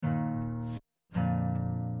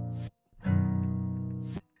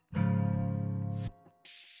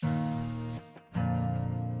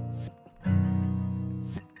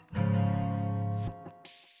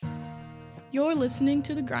You're listening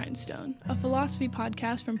to The Grindstone, a philosophy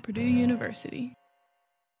podcast from Purdue University.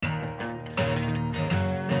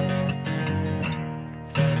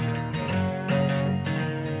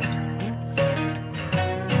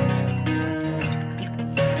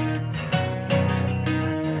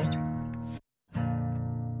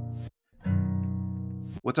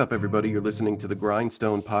 What's up, everybody? You're listening to the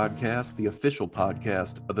Grindstone Podcast, the official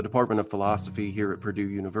podcast of the Department of Philosophy here at Purdue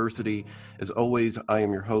University. As always, I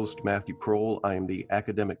am your host, Matthew Kroll. I am the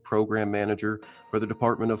Academic Program Manager for the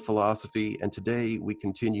Department of Philosophy, and today we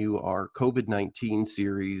continue our COVID-19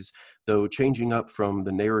 series. Though changing up from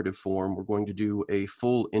the narrative form, we're going to do a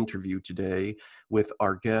full interview today with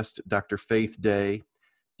our guest, Dr. Faithe Day.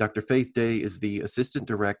 Dr. Faithe Day is the Assistant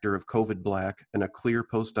Director of COVID Black and a CLEAR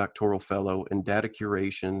postdoctoral fellow in data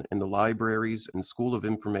curation in the Libraries and School of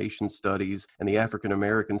Information Studies and the African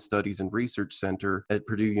American Studies and Research Center at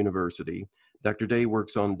Purdue University. Dr. Day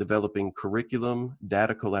works on developing curriculum,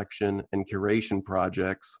 data collection, and curation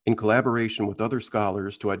projects in collaboration with other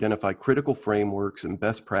scholars to identify critical frameworks and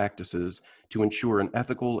best practices to ensure an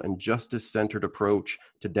ethical and justice-centered approach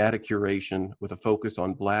to data curation with a focus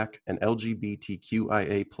on Black and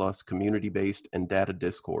LGBTQIA+ community-based and data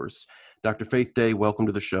discourse. Dr. Faithe Day, welcome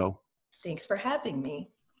to the show. Thanks for having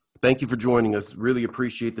me. Thank you for joining us. Really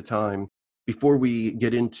appreciate the time. Before we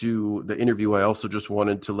get into the interview, I also just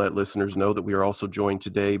wanted to let listeners know that we are also joined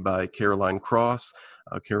today by Caroline Cross.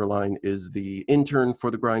 Caroline is the intern for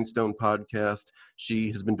the Grindstone podcast.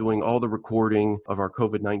 She has been doing all the recording of our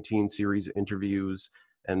COVID-19 series interviews.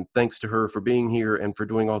 And thanks to her for being here and for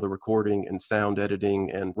doing all the recording and sound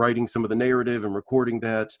editing and writing some of the narrative and recording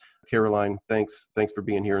that. Caroline, thanks for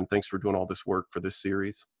being here and thanks for doing all this work for this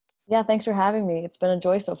series. Yeah, thanks for having me. It's been a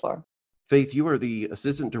joy so far. Faithe, you are the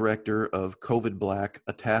Assistant Director of COVID Black,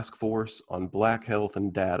 a task force on Black health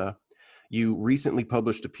and data. You recently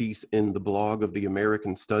published a piece in the blog of the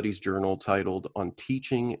American Studies Journal titled On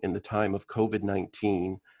Teaching in the Time of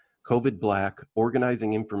COVID-19, COVID Black,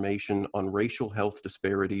 Organizing Information on Racial Health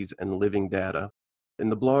Disparities and Living Data. In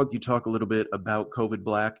the blog, you talk a little bit about COVID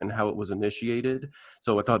Black and how it was initiated.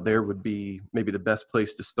 So I thought there would be maybe the best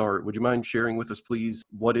place to start. Would you mind sharing with us, please,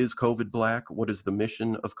 what is COVID Black? What is the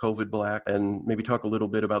mission of COVID Black? And maybe talk a little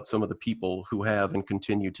bit about some of the people who have and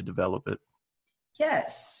continue to develop it.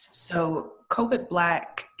 Yes. So COVID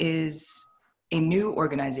Black is a new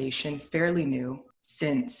organization, fairly new,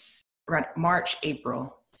 since around March,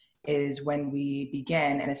 April is when we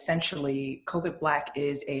began. And essentially, COVID Black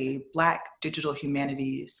is a Black digital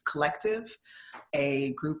humanities collective,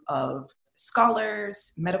 a group of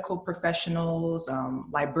scholars, medical professionals,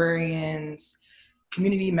 librarians,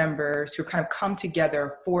 community members who have kind of come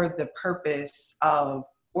together for the purpose of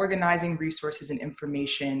organizing resources and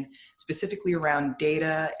information specifically around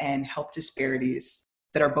data and health disparities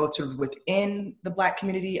that are both sort of within the Black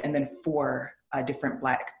community and then for different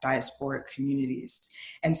Black diasporic communities.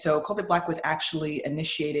 And so COVID Black was actually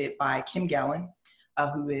initiated by Kim Gallen,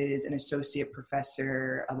 who is an associate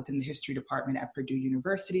professor within the history department at Purdue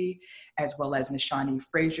University, as well as Nishani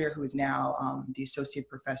Frazier, who is now the associate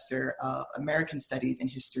professor of American Studies and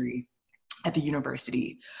History at the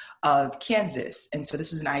University of Kansas. And so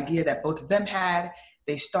this was an idea that both of them had.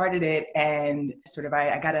 They started it, and sort of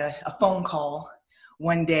I got a phone call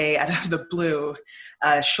one day out of the blue,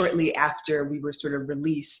 shortly after we were sort of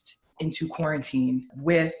released into quarantine,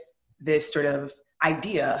 with this sort of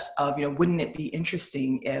idea of, wouldn't it be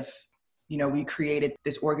interesting if, we created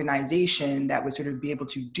this organization that would sort of be able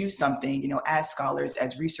to do something, as scholars,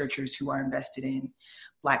 as researchers who are invested in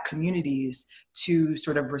Black communities, to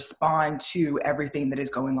sort of respond to everything that is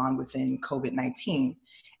going on within COVID-19.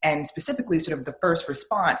 And specifically, sort of the first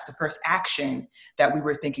response, the first action that we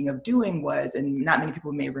were thinking of doing was, and not many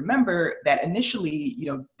people may remember, that initially,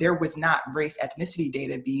 there was not race ethnicity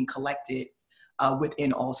data being collected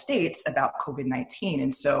within all states about COVID-19.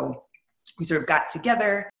 And so we sort of got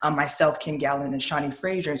together, myself, Kim Gallen, and Shani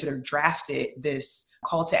Frazier, and sort of drafted this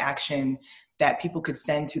call to action that people could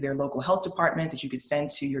send to their local health departments, that you could send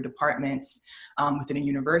to your departments within a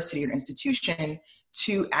university or institution,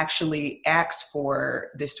 to actually ask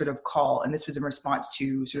for this sort of call. And this was in response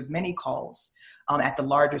to sort of many calls at the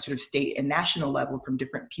larger sort of state and national level from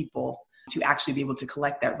different people to actually be able to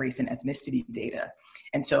collect that race and ethnicity data.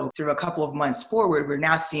 And so sort of a couple of months forward, we're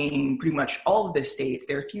now seeing pretty much all of the states.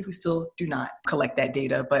 There are a few who still do not collect that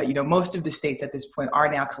data, but most of the states at this point are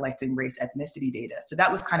now collecting race ethnicity data. So that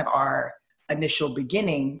was kind of our initial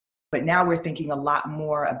beginning. But now we're thinking a lot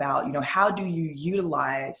more about, how do you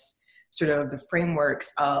utilize sort of the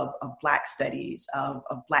frameworks of Black studies, of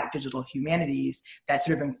Black digital humanities that's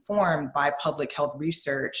sort of informed by public health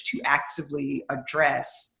research to actively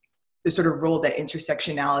address the sort of role that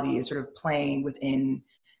intersectionality is sort of playing within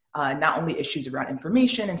not only issues around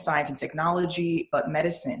information and science and technology, but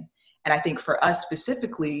medicine. And I think for us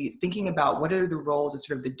specifically, thinking about what are the roles of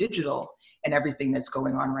sort of the digital and everything that's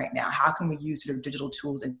going on right now. How can we use sort of digital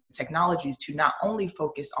tools and technologies to not only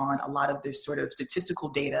focus on a lot of this sort of statistical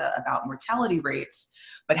data about mortality rates,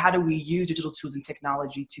 but how do we use digital tools and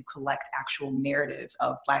technology to collect actual narratives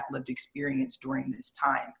of Black lived experience during this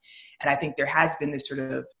time? And I think there has been this sort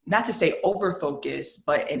of, not to say over focus,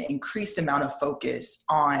 but an increased amount of focus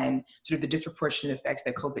on sort of the disproportionate effects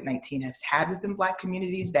that COVID-19 has had within Black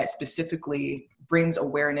communities that specifically brings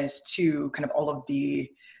awareness to kind of all of the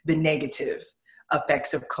negative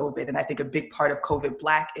effects of COVID. And I think a big part of COVID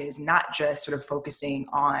Black is not just sort of focusing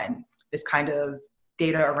on this kind of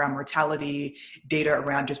data around mortality, data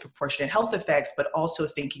around disproportionate health effects, but also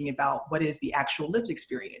thinking about what is the actual lived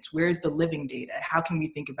experience? Where's the living data? How can we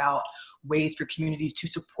think about ways for communities to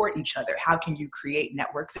support each other? How can you create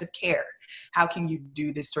networks of care? How can you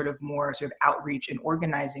do this sort of more sort of outreach and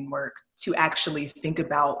organizing work to actually think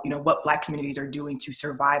about, what Black communities are doing to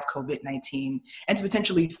survive COVID-19 and to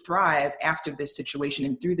potentially thrive after this situation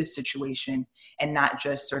and through this situation, and not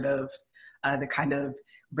just sort of the kind of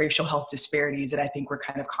racial health disparities that I think we're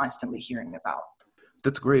kind of constantly hearing about.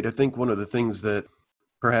 That's great. I think one of the things that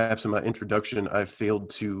perhaps in my introduction I failed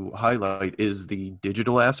to highlight is the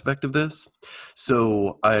digital aspect of this.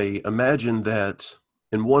 So I imagine that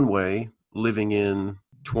in one way, living in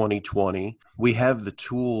 2020, we have the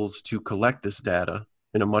tools to collect this data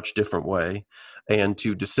in a much different way and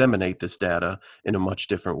to disseminate this data in a much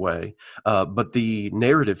different way. But the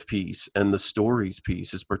narrative piece and the stories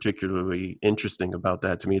piece is particularly interesting about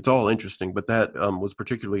that to me. It's all interesting, but that was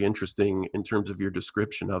particularly interesting in terms of your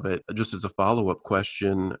description of it. Just as a follow-up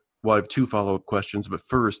question, well, I have two follow-up questions, but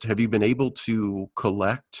first, have you been able to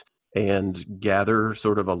collect and gather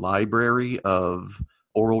sort of a library of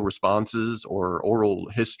oral responses or oral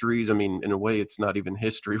histories? I mean, in a way, it's not even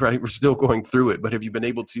history, right? We're still going through it. But have you been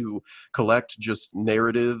able to collect just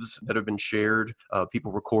narratives that have been shared,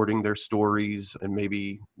 people recording their stories, and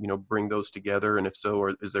maybe, bring those together? And if so,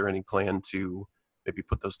 or is there any plan to maybe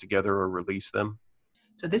put those together or release them?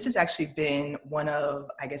 So this has actually been one of,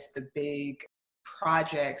 I guess, the big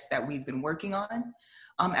projects that we've been working on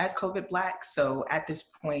as COVID Black. So at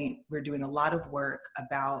this point, we're doing a lot of work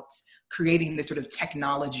about creating this sort of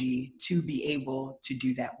technology to be able to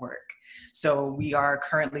do that work. So we are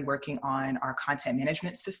currently working on our content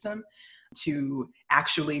management system to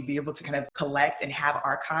actually be able to kind of collect and have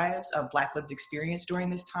archives of Black lived experience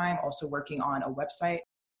during this time. Also working on a website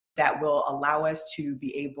that will allow us to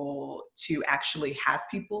be able to actually have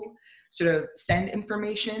people sort of send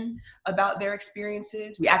information about their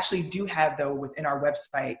experiences. We actually do have, though, within our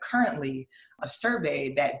website currently a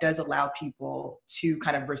survey that does allow people to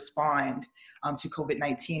kind of respond to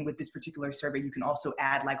COVID-19. With this particular survey, you can also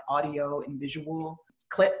add like audio and visual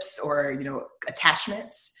clips or,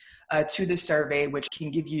 attachments to the survey, which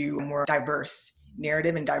can give you a more diverse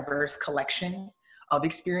narrative and diverse collection of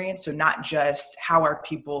experience. So not just how are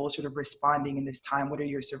people sort of responding in this time, what are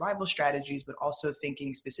your survival strategies, but also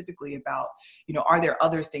thinking specifically about, are there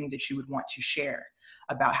other things that you would want to share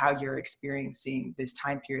about how you're experiencing this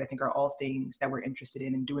time period? I think are all things that we're interested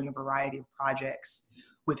in, and doing a variety of projects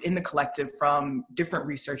within the collective from different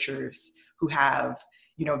researchers who have,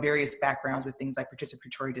 various backgrounds with things like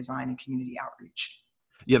participatory design and community outreach.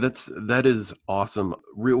 Yeah, that is awesome.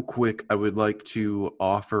 Real quick, I would like to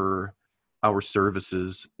offer our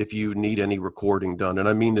services if you need any recording done. And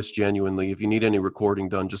I mean this genuinely. If you need any recording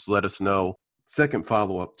done, just let us know. Second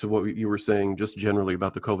follow-up to what you were saying just generally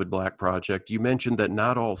about the COVID Black Project. You mentioned that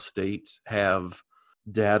not all states have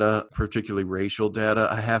data, particularly racial data.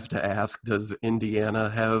 I have to ask, does Indiana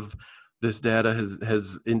have this data?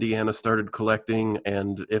 Has Indiana started collecting?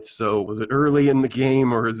 And if so, was it early in the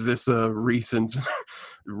game, or is this a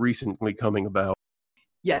recently coming about?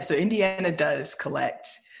 Yeah, so Indiana does collect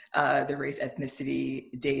the race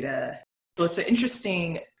ethnicity data. So it's an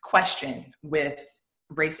interesting question with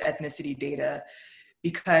race ethnicity data,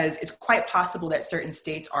 because it's quite possible that certain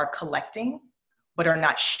states are collecting but are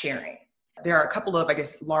not sharing. There are a couple of,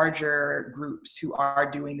 larger groups who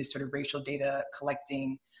are doing this sort of racial data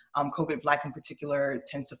collecting. COVID Black in particular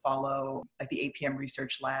tends to follow like the APM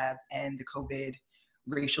Research Lab and the COVID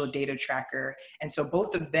Racial Data Tracker. And so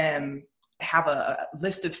both of them have a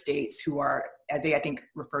list of states who are, as they, I think,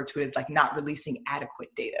 refer to it as like not releasing adequate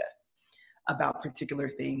data about particular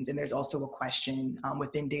things. And there's also a question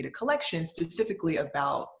within data collection specifically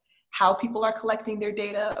about how people are collecting their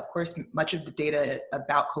data. Of course, much of the data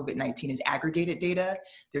about COVID-19 is aggregated data.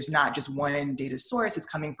 There's not just one data source. It's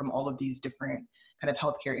coming from all of these different kind of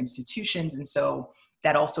healthcare institutions. And so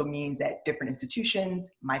that also means that different institutions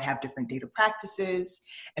might have different data practices.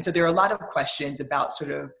 And so there are a lot of questions about sort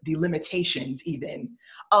of the limitations even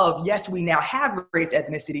of, yes, we now have race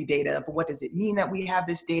ethnicity data, but what does it mean that we have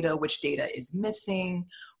this data? Which data is missing?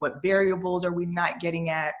 What variables are we not getting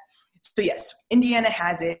at? So yes, Indiana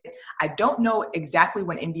has it. I don't know exactly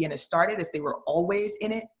when Indiana started, if they were always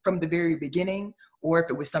in it from the very beginning, or if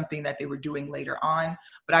it was something that they were doing later on.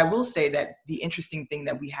 But I will say that the interesting thing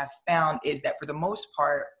that we have found is that for the most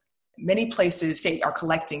part, many places say are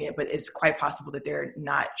collecting it, but it's quite possible that they're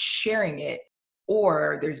not sharing it.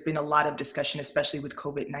 Or there's been a lot of discussion, especially with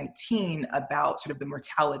COVID-19, about sort of the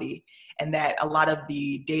mortality, and that a lot of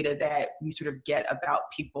the data that we sort of get about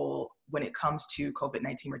people when it comes to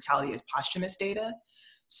COVID-19 mortality is posthumous data.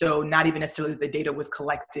 So not even necessarily the data was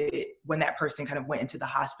collected when that person kind of went into the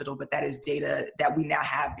hospital, but that is data that we now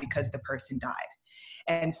have because the person died.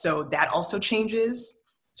 And so that also changes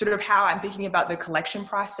sort of how I'm thinking about the collection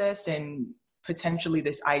process, and potentially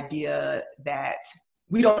this idea that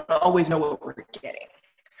we don't always know what we're getting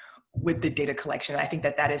with the data collection. And I think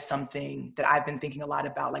that that is something that I've been thinking a lot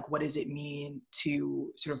about, like, what does it mean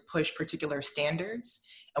to sort of push particular standards,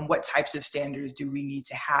 and what types of standards do we need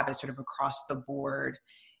to have as sort of across the board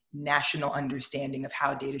national understanding of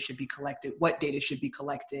how data should be collected, what data should be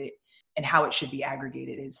collected, and how it should be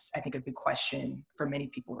aggregated is, I think, a big question for many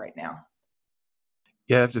people right now.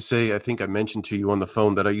 Yeah, I have to say, I think I mentioned to you on the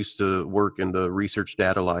phone that I used to work in the research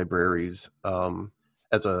data libraries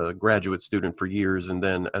as a graduate student for years. And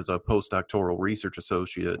then as a postdoctoral research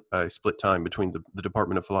associate, I split time between the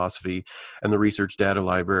Department of Philosophy and the research data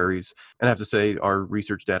libraries. And I have to say, our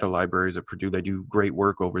research data libraries at Purdue, they do great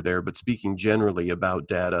work over there. But speaking generally about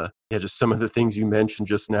data, yeah, just some of the things you mentioned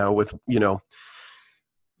just now with,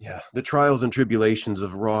 the trials and tribulations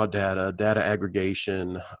of raw data, data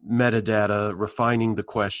aggregation, metadata, refining the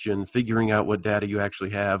question, figuring out what data you actually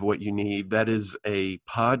have, what you need. That is a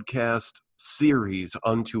podcast series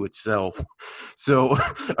unto itself. So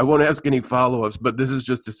I won't ask any follow-ups, but this is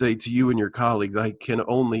just to say to you and your colleagues, I can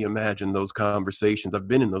only imagine those conversations. I've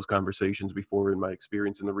been in those conversations before in my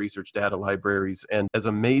experience in the research data libraries. And as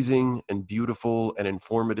amazing and beautiful and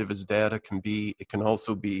informative as data can be, it can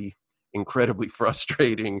also be incredibly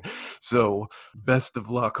frustrating. So best of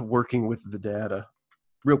luck working with the data.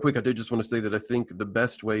 Real quick, I did just want to say that I think the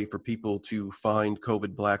best way for people to find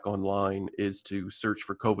COVID Black online is to search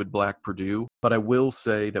for COVID Black Purdue. But I will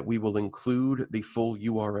say that we will include the full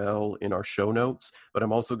URL in our show notes, but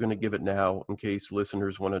I'm also going to give it now in case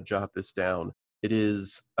listeners want to jot this down. It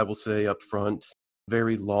is, I will say up front,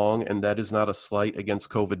 very long, and that is not a slight against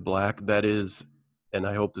COVID Black. That is, and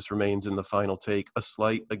I hope this remains in the final take, a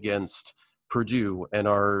slight against Purdue and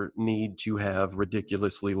our need to have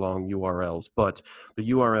ridiculously long URLs. But the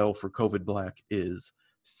URL for COVID Black is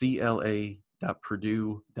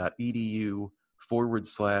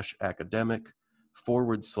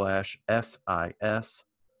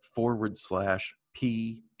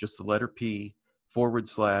cla.purdue.edu/academic/SIS/P, just the letter P,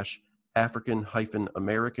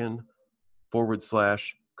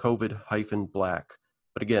 /African-American/COVID-Black.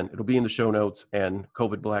 But again, it'll be in the show notes, and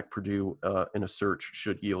COVID Black Purdue in a search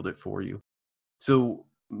should yield it for you. So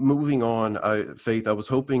moving on, Faith, I was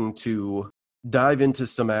hoping to dive into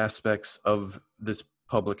some aspects of this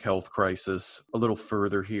public health crisis a little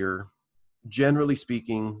further here. Generally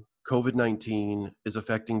speaking, COVID-19 is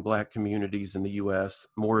affecting Black communities in the U.S.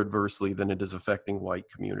 more adversely than it is affecting white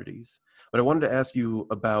communities. But I wanted to ask you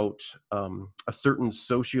about a certain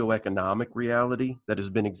socioeconomic reality that has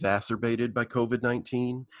been exacerbated by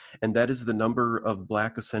COVID-19, and that is the number of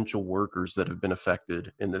Black essential workers that have been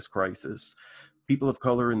affected in this crisis. People of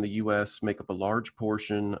color in the U.S. make up a large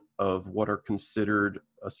portion of what are considered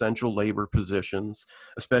essential labor positions,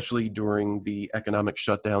 especially during the economic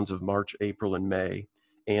shutdowns of March, April, and May.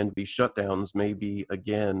 And these shutdowns may be,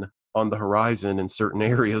 again, on the horizon in certain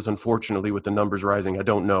areas, unfortunately, with the numbers rising. I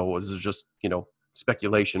don't know. This is just,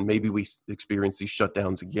 speculation. Maybe we experience these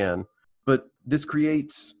shutdowns again. But this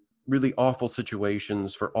creates really awful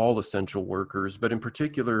situations for all essential workers, but in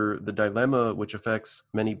particular, the dilemma which affects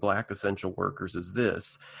many Black essential workers is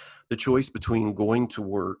this: the choice between going to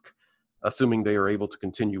work, assuming they are able to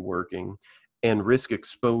continue working, and risk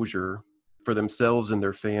exposure for themselves and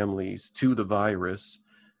their families to the virus,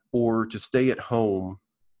 or to stay at home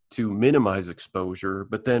to minimize exposure,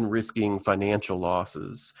 but then risking financial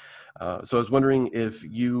losses. So I was wondering if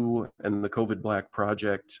you and the COVID Black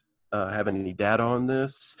Project have any data on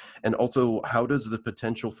this? And also, how does the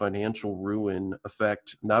potential financial ruin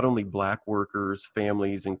affect not only Black workers,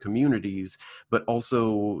 families, and communities, but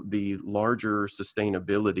also the larger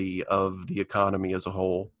sustainability of the economy as a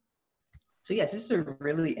whole? So yes, this is a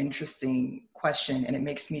really interesting question, and it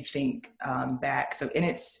makes me think back. So in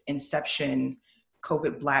its inception,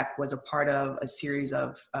 COVID Black was a part of a series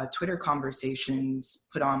of Twitter conversations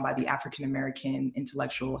put on by the African American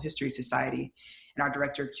Intellectual History Society. And our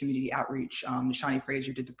director of community outreach, Nishani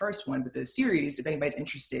Frazier, did the first one. But the series, if anybody's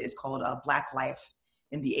interested, is called Black Life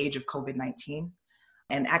in the Age of COVID-19.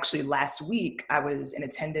 And actually last week, I was in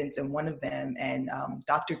attendance in one of them, and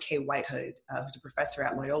Dr. Kay Whitehood, who's a professor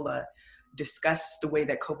at Loyola, discussed the way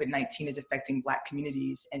that COVID-19 is affecting Black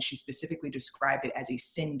communities, and she specifically described it as a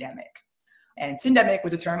syndemic. And syndemic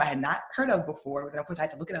was a term I had not heard of before, but of course I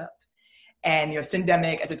had to look it up. And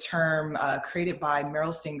syndemic as a term created by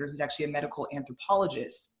Meryl Singer, who's actually a medical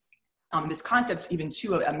anthropologist. This concept even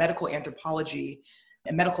too of a medical anthropology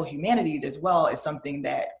and medical humanities as well is something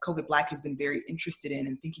that COVID Black has been very interested in,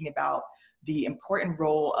 and thinking about the important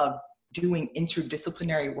role of doing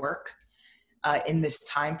interdisciplinary work in this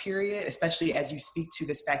time period, especially as you speak to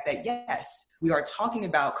this fact that, yes, we are talking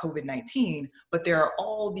about COVID-19, but there are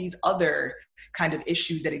all these other kind of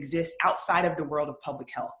issues that exist outside of the world of public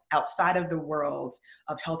health, outside of the world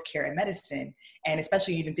of healthcare and medicine. And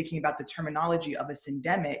especially even thinking about the terminology of a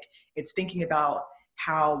syndemic, it's thinking about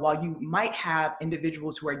how while you might have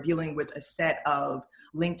individuals who are dealing with a set of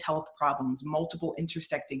linked health problems, multiple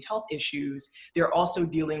intersecting health issues, they're also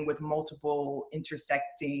dealing with multiple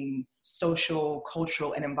intersecting social,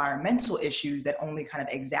 cultural, and environmental issues that only kind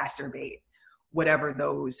of exacerbate whatever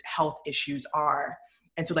those health issues are.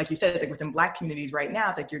 And so like you said, it's like within Black communities right now,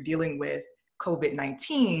 it's like you're dealing with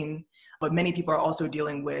COVID-19, but many people are also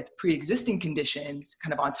dealing with pre-existing conditions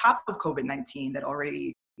kind of on top of COVID-19 that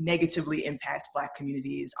already negatively impact Black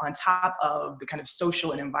communities, on top of the kind of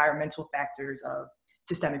social and environmental factors of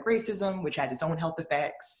systemic racism, which has its own health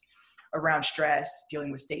effects around stress,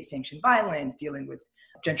 dealing with state-sanctioned violence, dealing with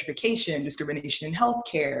gentrification, discrimination in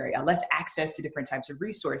healthcare, less access to different types of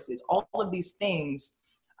resources, all of these things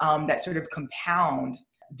that sort of compound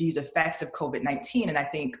these effects of COVID-19. And I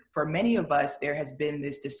think for many of us, there has been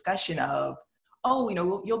this discussion of, oh,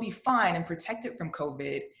 you'll be fine and protected from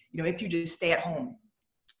COVID, if you just stay at home.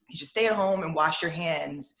 You should stay at home and wash your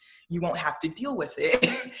hands. You won't have to deal with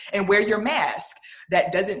it and wear your mask.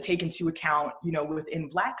 That doesn't take into account, within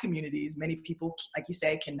Black communities, many people, like you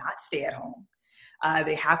say, cannot stay at home.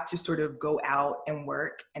 They have to sort of go out and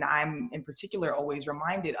work. And I'm in particular always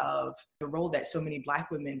reminded of the role that so many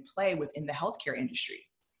Black women play within the healthcare industry.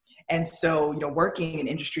 And so, working in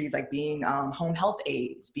industries like being home health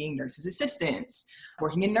aides, being nurses' assistants,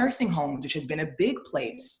 working in nursing homes, which has been a big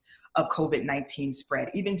place of COVID-19 spread,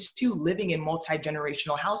 even to living in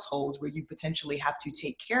multi-generational households where you potentially have to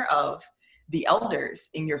take care of the elders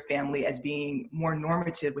in your family as being more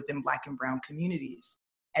normative within Black and Brown communities.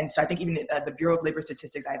 And so I think even the Bureau of Labor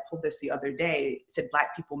Statistics, I pulled this the other day, said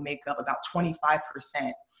Black people make up about 25%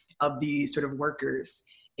 of these sort of workers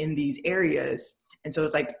in these areas. And so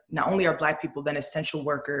it's like, not only are Black people then essential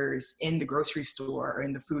workers in the grocery store or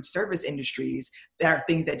in the food service industries, there are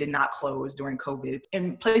things that did not close during COVID,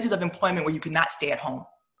 in places of employment where you could not stay at home,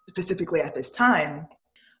 specifically at this time.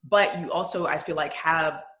 But you also, I feel like,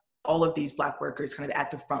 have all of these Black workers kind of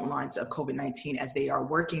at the front lines of COVID-19 as they are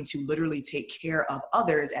working to literally take care of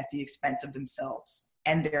others at the expense of themselves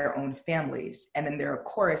and their own families. And then there, of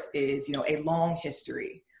course, is, a long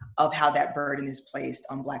history of how that burden is placed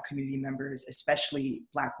on Black community members, especially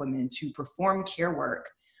Black women, to perform care work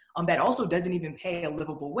that also doesn't even pay a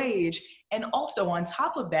livable wage. And also on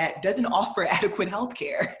top of that, doesn't offer adequate health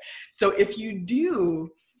care. So if you do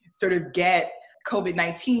sort of get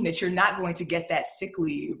COVID-19, that you're not going to get that sick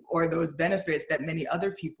leave or those benefits that many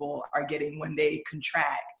other people are getting when they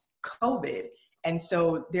contract COVID. And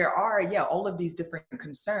so there are, all of these different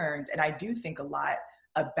concerns. And I do think a lot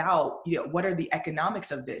about, what are the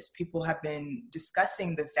economics of this? People have been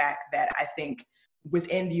discussing the fact that I think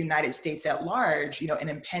within the United States at large, an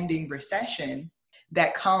impending recession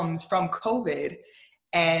that comes from COVID.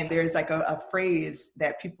 And there's like a phrase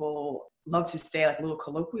that people love to say, like a little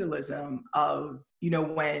colloquialism of,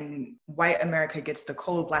 when white America gets the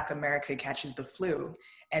cold, Black America catches the flu.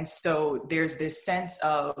 And so there's this sense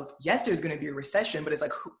of, yes, there's going to be a recession, but it's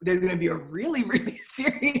like, there's going to be a really, really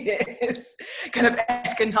serious kind of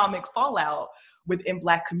economic fallout within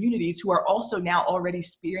Black communities who are also now already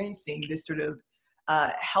experiencing this sort of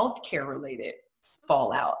healthcare related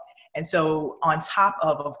fallout. And so on top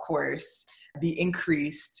of course, the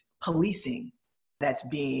increased policing that's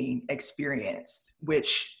being experienced,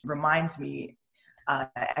 which reminds me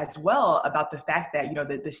as well about the fact that,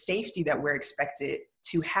 the safety that we're expected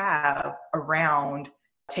to have around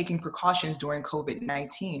taking precautions during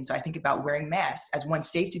COVID-19. So I think about wearing masks as one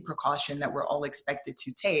safety precaution that we're all expected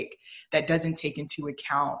to take that doesn't take into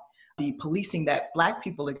account the policing that Black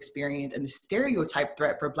people experience and the stereotype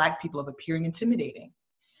threat for Black people of appearing intimidating.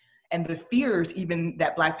 And the fears even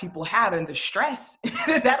that Black people have and the stress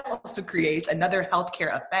that also creates another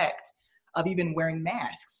healthcare effect of even wearing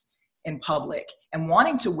masks in public and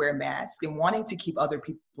wanting to wear masks and wanting to keep other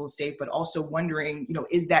people safe, but also wondering,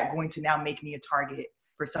 is that going to now make me a target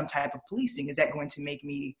for some type of policing? Is that going to make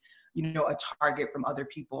me, a target from other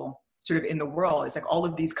people sort of in the world? It's like all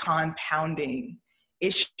of these compounding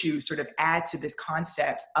issues sort of add to this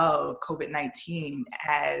concept of COVID-19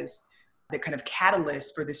 as the kind of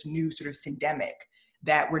catalyst for this new sort of syndemic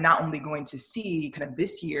that we're not only going to see kind of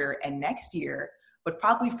this year and next year, but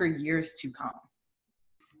probably for years to come.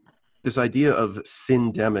 This idea of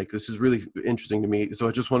syndemic, this is really interesting to me. So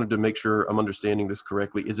I just wanted to make sure I'm understanding this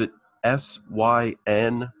correctly. Is it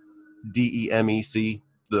SYNDEMEC,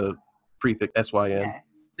 the prefix SYN? Yes.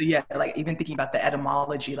 So yeah, like even thinking about the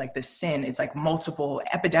etymology, like the sin, it's like multiple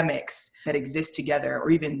epidemics that exist together, or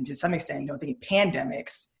even to some extent, thinking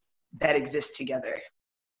pandemics that exist together.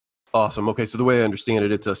 Awesome. Okay, so the way I understand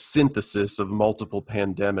it, it's a synthesis of multiple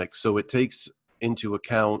pandemics. So it takes into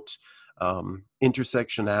account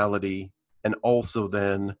intersectionality, and also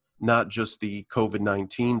then not just the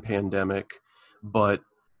COVID-19 pandemic, but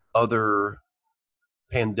other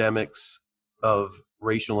pandemics of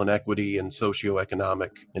racial inequity and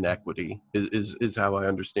socioeconomic inequity is how I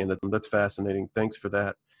understand it. And that's fascinating. Thanks for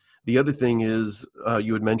that. The other thing is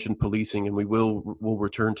you had mentioned policing, and we'll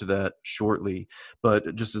return to that shortly.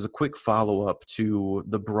 But just as a quick follow-up to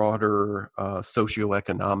the broader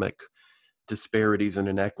socioeconomic disparities and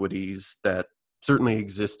inequities that certainly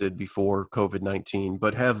existed before COVID-19,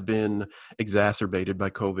 but have been exacerbated by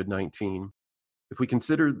COVID-19. If we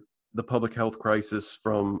consider the public health crisis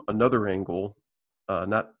from another angle,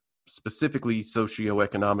 not specifically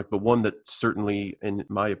socioeconomic, but one that certainly, in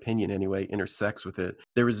my opinion anyway, intersects with it.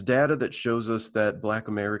 There is data that shows us that Black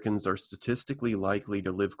Americans are statistically likely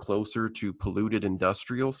to live closer to polluted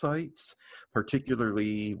industrial sites,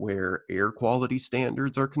 particularly where air quality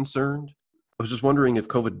standards are concerned. I was just wondering if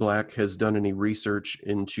COVID Black has done any research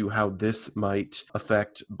into how this might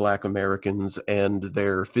affect Black Americans and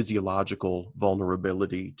their physiological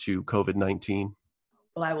vulnerability to COVID-19.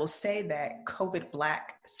 Well, I will say that COVID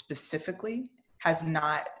Black specifically has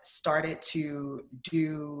not started to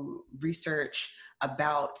do research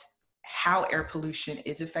about how air pollution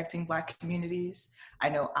is affecting Black communities. I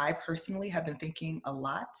know I personally have been thinking a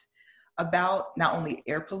lot about not only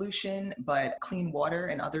air pollution, but clean water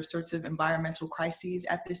and other sorts of environmental crises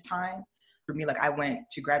at this time. For me, like I went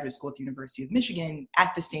to graduate school at the University of Michigan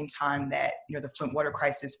at the same time that, the Flint water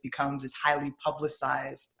crisis becomes this highly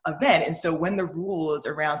publicized event. And so when the rules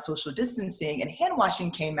around social distancing and hand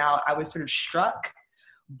washing came out, I was sort of struck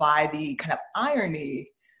by the kind of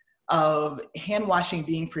irony of hand washing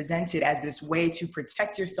being presented as this way to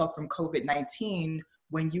protect yourself from COVID-19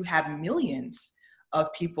 when you have millions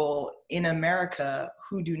of people in America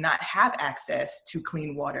who do not have access to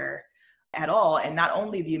clean water at all. And not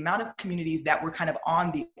only the amount of communities that were kind of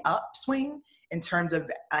on the upswing in terms of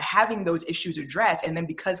having those issues addressed. And then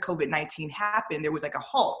because COVID-19 happened, there was like a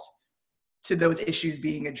halt to those issues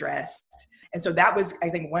being addressed. And so that was, I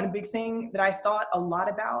think, one big thing that I thought a lot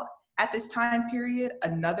about at this time period.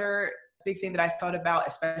 Another big thing that I thought about,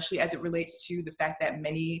 especially as it relates to the fact that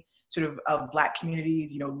many sort of Black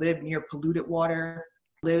communities, live near polluted water,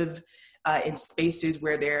 live in spaces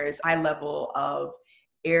where there is high level of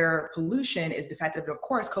air pollution, is the fact that, of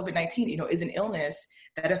course, COVID-19, is an illness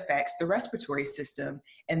that affects the respiratory system,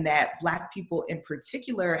 and that Black people in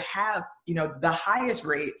particular have, the highest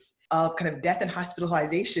rates of kind of death and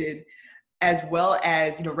hospitalization, as well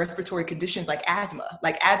as, respiratory conditions like asthma.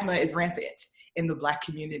 Like asthma is rampant in the Black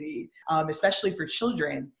community, especially for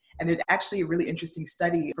children. And there's actually a really interesting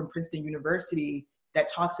study from Princeton University that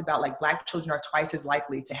talks about like Black children are twice as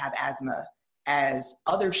likely to have asthma as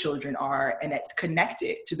other children are. And it's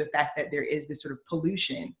connected to the fact that there is this sort of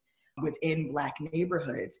pollution within Black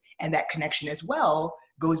neighborhoods. And that connection as well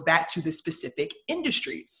goes back to the specific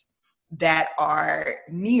industries that are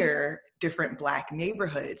near different Black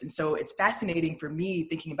neighborhoods. And so it's fascinating for me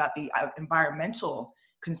thinking about the environmental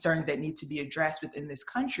concerns that need to be addressed within this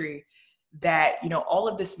country, that, all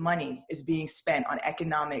of this money is being spent on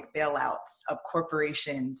economic bailouts of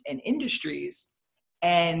corporations and industries.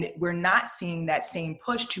 And we're not seeing that same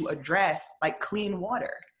push to address like clean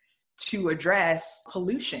water, to address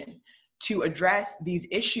pollution, to address these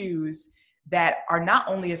issues that are not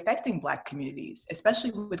only affecting Black communities,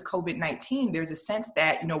 especially with COVID-19. There's a sense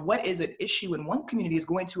that, what is an issue in one community is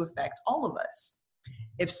going to affect all of us.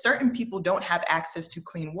 If certain people don't have access to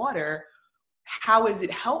clean water, how is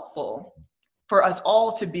it helpful for us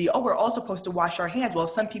all to be, we're all supposed to wash our hands? Well,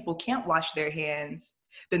 if some people can't wash their hands,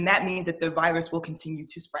 then that means that the virus will continue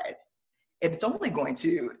to spread. It's only going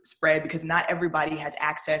to spread because not everybody has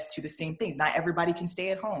access to the same things. Not everybody can stay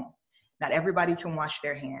at home. Not everybody can wash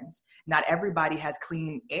their hands. Not everybody has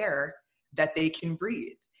clean air that they can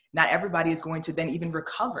breathe. Not everybody is going to then even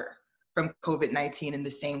recover from COVID-19 in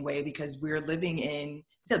the same way, because we're living in,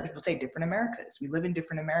 instead of people say different Americas. We live in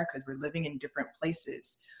different Americas. We're living in different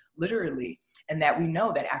places, literally. And that we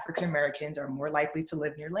know that African Americans are more likely to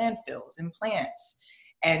live near landfills and plants.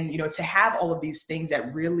 And, to have all of these things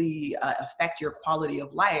that really affect your quality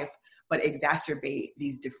of life, but exacerbate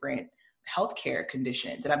these different healthcare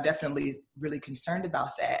conditions. And I'm definitely really concerned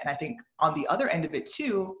about that. And I think on the other end of it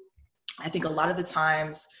too, I think a lot of the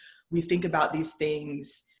times we think about these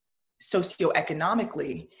things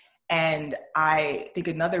socioeconomically. And I think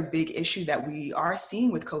another big issue that we are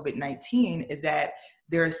seeing with COVID-19 is that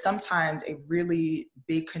there is sometimes a really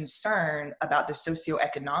big concern about the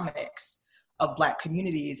socioeconomics of Black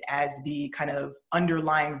communities as the kind of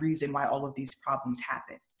underlying reason why all of these problems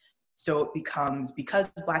happen. So it becomes,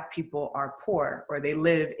 because Black people are poor or they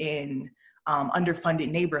live in underfunded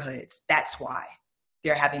neighborhoods, that's why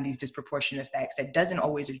they're having these disproportionate effects. That doesn't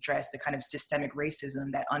always address the kind of systemic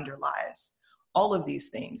racism that underlies all of these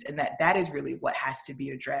things. And that is really what has to be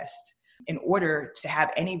addressed in order to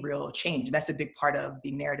have any real change. And that's a big part of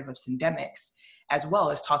the narrative of syndemics, as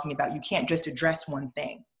well as talking about, you can't just address one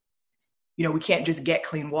thing. We can't just get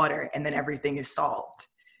clean water and then everything is solved.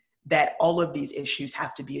 That all of these issues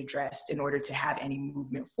have to be addressed in order to have any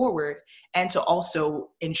movement forward, and to also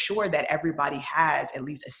ensure that everybody has at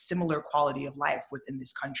least a similar quality of life within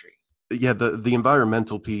this country. Yeah, the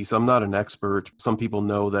environmental piece, I'm not an expert. Some people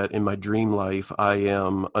know that in my dream life, I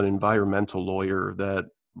am an environmental lawyer that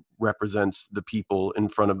represents the people in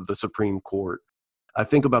front of the Supreme Court. I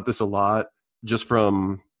think about this a lot just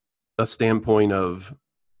from a standpoint of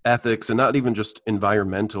ethics, and not even just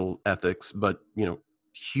environmental ethics, but,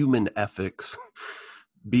 human ethics,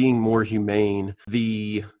 being more humane.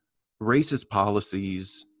 The racist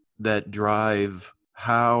policies that drive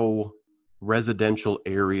how residential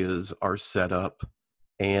areas are set up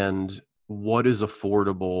and what is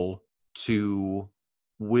affordable to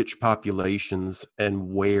which populations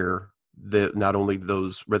and where not only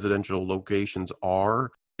those residential locations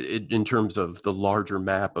are in terms of the larger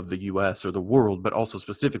map of the US or the world, but also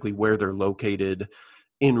specifically where they're located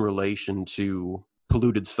in relation to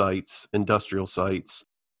polluted sites, industrial sites.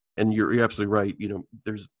 And you're absolutely right.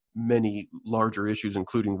 There's many larger issues,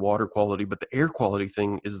 including water quality, but the air quality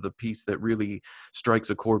thing is the piece that really strikes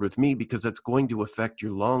a chord with me, because that's going to affect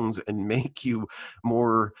your lungs and make you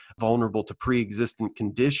more vulnerable to pre-existent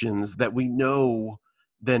conditions that we know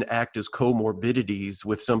then act as comorbidities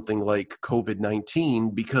with something like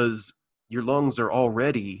COVID-19, because your lungs are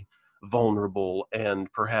already vulnerable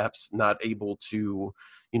and perhaps not able to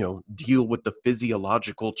deal with the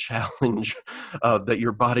physiological challenge that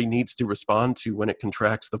your body needs to respond to when it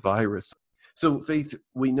contracts the virus. So, Faith,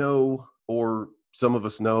 we know, or some of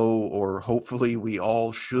us know, or hopefully we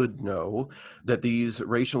all should know, that these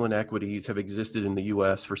racial inequities have existed in the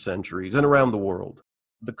US for centuries and around the world.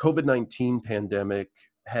 The COVID-19 pandemic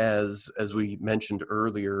has, as we mentioned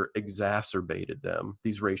earlier, exacerbated them,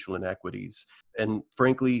 these racial inequities. And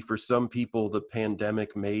frankly, for some people, the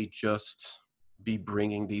pandemic may just be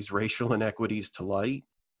bringing these racial inequities to light.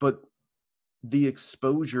 But the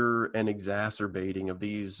exposure and exacerbating of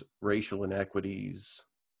these racial inequities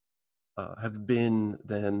have been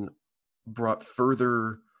then brought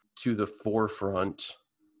further to the forefront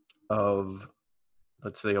of,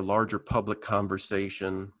 let's say, a larger public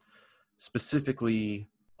conversation, specifically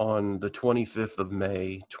on the 25th of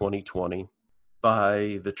May, 2020,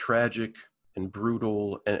 by the tragic and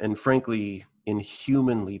brutal and frankly,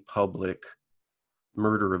 inhumanly public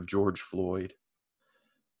murder of George Floyd.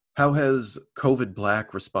 How has COVID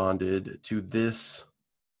Black responded to this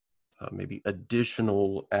maybe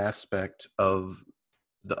additional aspect of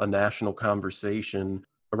a national conversation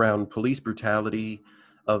around police brutality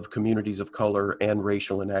of communities of color and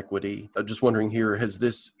racial inequity? I'm just wondering here, has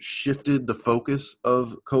this shifted the focus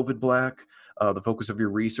of COVID Black, the focus of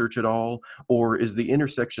your research at all? Or is the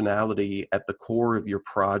intersectionality at the core of your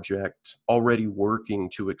project already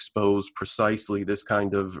working to expose precisely this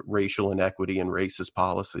kind of racial inequity and racist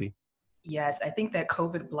policy? Yes, I think that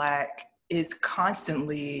COVID Black is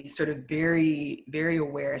constantly sort of very, very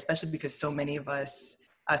aware, especially because so many of us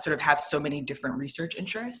sort of have so many different research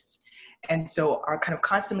interests. And so are kind of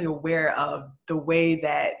constantly aware of the way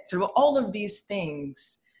that sort of all of these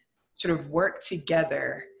things sort of work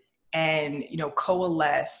together and,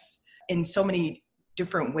 coalesce in so many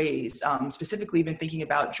different ways. Specifically, even thinking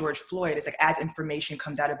about George Floyd, it's like as information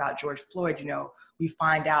comes out about George Floyd, we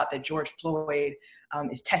find out that George Floyd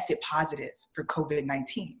is tested positive for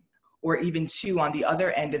COVID-19. Or even too, on the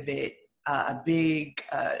other end of it, a big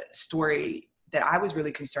story that I was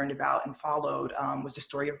really concerned about and followed was the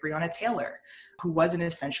story of Breonna Taylor, who was an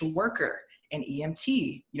essential worker, an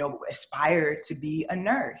EMT, aspired to be a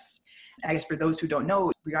nurse. I guess for those who don't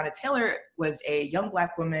know, Breonna Taylor was a young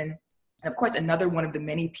Black woman, and of course, another one of the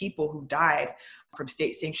many people who died from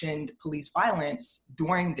state-sanctioned police violence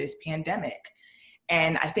during this pandemic.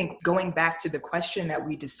 And I think going back to the question that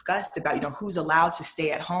we discussed about, who's allowed to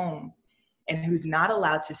stay at home and who's not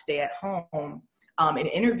allowed to stay at home, in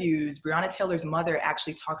interviews, Breonna Taylor's mother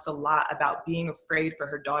actually talks a lot about being afraid for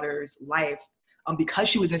her daughter's life because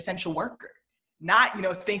she was an essential worker. Not,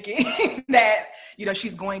 thinking that,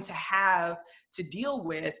 she's going to have to deal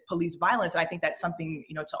with police violence. And I think that's something,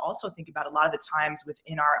 to also think about. A lot of the times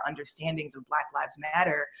within our understandings of Black Lives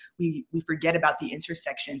Matter, we forget about the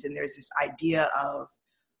intersections. And there's this idea of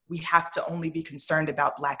we have to only be concerned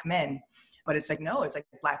about Black men. But it's like, no, it's like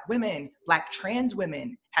Black women, Black trans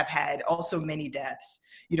women have had also many deaths,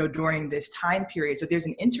 during this time period. So there's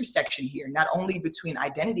an intersection here, not only between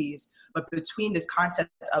identities, but between this concept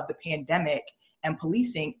of the pandemic and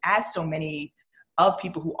policing, as so many of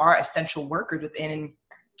people who are essential workers within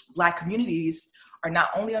Black communities are not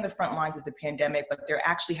only on the front lines of the pandemic, but they're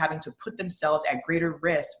actually having to put themselves at greater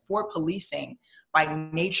risk for policing by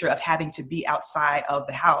nature of having to be outside of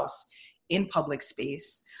the house in public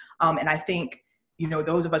space. And I think,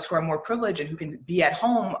 those of us who are more privileged and who can be at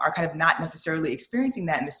home are kind of not necessarily experiencing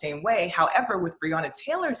that in the same way. However, with Breonna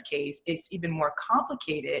Taylor's case, it's even more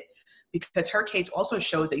complicated because her case also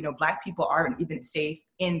shows that, Black people aren't even safe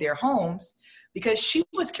in their homes because she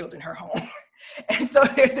was killed in her home. And so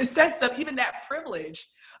there's the sense of even that privilege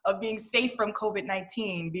of being safe from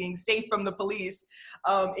COVID-19, being safe from the police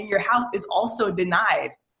in your house is also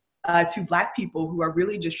denied to Black people who are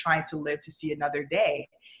really just trying to live to see another day.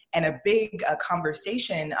 And a big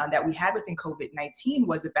conversation that we had within COVID-19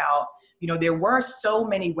 was about, there were so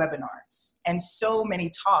many webinars and so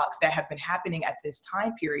many talks that have been happening at this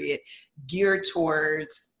time period geared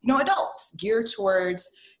towards, adults, geared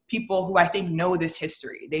towards people who I think know this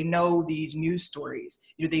history. They know these news stories,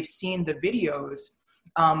 they've seen the videos.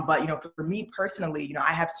 But, for me personally,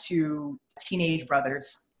 I have two teenage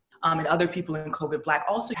brothers. And other people in COVID Black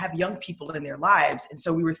also have young people in their lives. And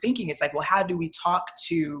so we were thinking, it's like, well, how do we talk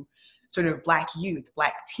to sort of Black youth,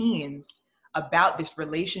 Black teens about this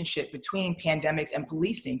relationship between pandemics and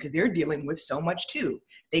policing? Because they're dealing with so much too.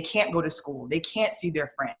 They can't go to school. They can't see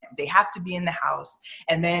their friends. They have to be in the house.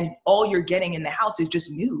 And then all you're getting in the house is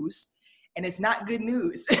just news. And it's not good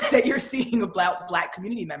news that you're seeing about Black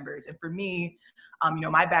community members. And for me,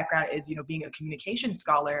 my background is, being a communication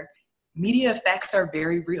scholar. Media effects are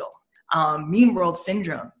very real. Meme world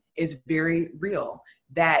syndrome is very real,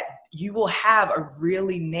 that you will have a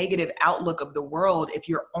really negative outlook of the world if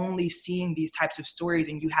you're only seeing these types of stories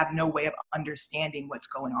and you have no way of understanding what's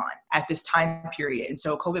going on at this time period. And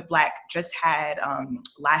so COVID Black just had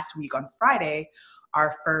last week on Friday,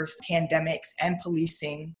 our first pandemics and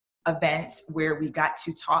policing event where we got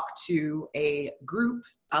to talk to a group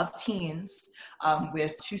of teens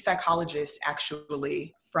with two psychologists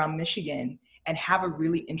actually from Michigan and have a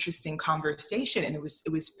really interesting conversation. And it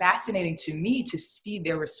was fascinating to me to see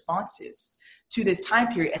their responses to this time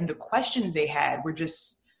period. And the questions they had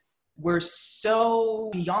were so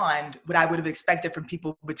beyond what I would have expected from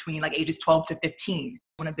people between like ages 12 to 15.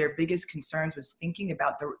 One of their biggest concerns was thinking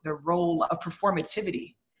about the role of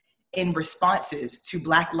performativity in responses to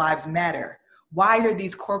Black Lives Matter. Why are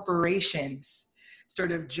these corporations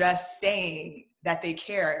sort of just saying that they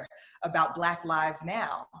care about Black lives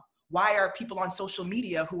now? Why are people on social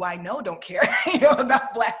media who I know don't care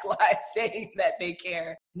about Black lives saying that they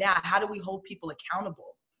care? Now, how do we hold people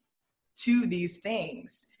accountable to these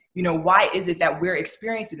things? Why is it that we're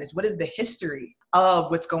experiencing this? What is the history of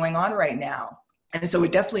what's going on right now? And so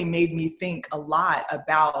it definitely made me think a lot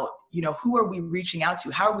about, who are we reaching out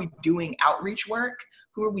to? How are we doing outreach work?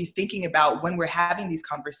 Who are we thinking about when we're having these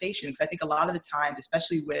conversations? I think a lot of the times,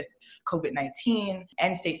 especially with COVID-19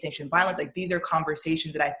 and state-sanctioned violence, like these are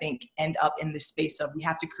conversations that I think end up in the space of we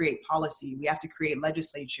have to create policy, we have to create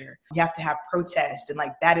legislature, we have to have protests, and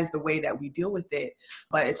like that is the way that we deal with it.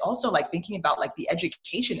 But it's also like thinking about like the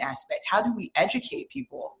education aspect. How do we educate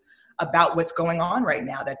people about what's going on right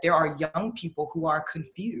now, that there are young people who are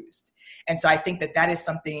confused? And so I think that that is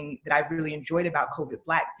something that I really enjoyed about COVID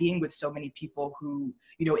Black, being with so many people who,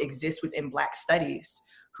 exist within Black studies,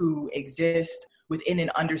 who exist within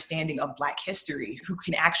an understanding of Black history, who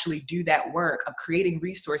can actually do that work of creating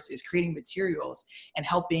resources, creating materials, and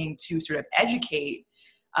helping to sort of educate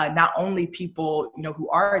not only people, who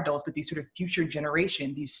are adults, but these sort of future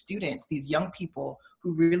generation, these students, these young people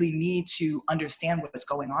who really need to understand what's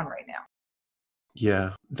going on right now.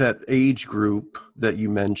 Yeah, that age group that you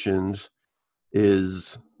mentioned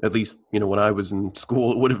is, at least, when I was in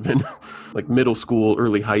school, it would have been like middle school,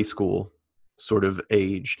 early high school sort of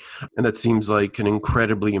age. And that seems like an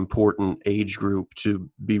incredibly important age group to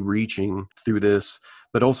be reaching through this.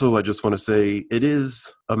 But also, I just want to say it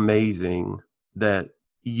is amazing that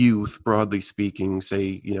youth, broadly speaking,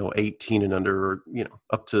 say, 18 and under, or,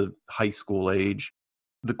 up to high school age,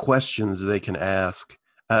 the questions they can ask.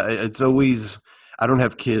 It's always, I don't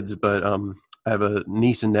have kids, but I have a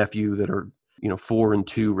niece and nephew that are, 4 and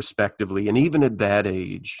 2 respectively. And even at that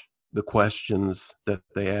age, the questions that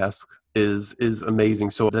they ask is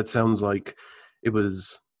amazing. So that sounds like it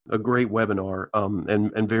was a great webinar,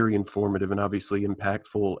 and very informative and obviously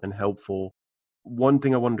impactful and helpful. One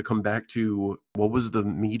thing I wanted to come back to, what was the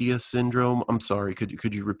media syndrome? I'm sorry,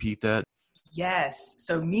 could you repeat that? Yes.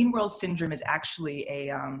 So mean world syndrome is actually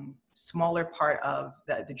a smaller part of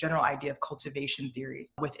the general idea of cultivation theory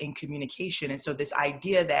within communication. And so this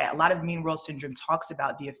idea that a lot of mean world syndrome talks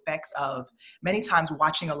about the effects of many times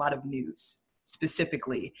watching a lot of news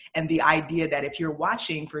specifically. And the idea that if you're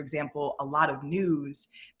watching, for example, a lot of news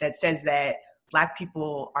that says that Black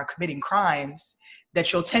people are committing crimes,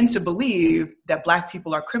 that you'll tend to believe that Black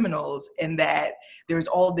people are criminals and that there's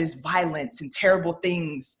all this violence and terrible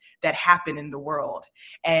things that happen in the world.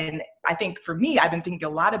 And I think for me, I've been thinking a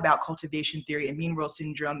lot about cultivation theory and mean world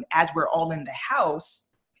syndrome as we're all in the house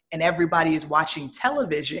and everybody is watching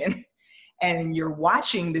television and you're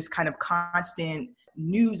watching this kind of constant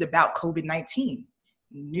news about COVID-19,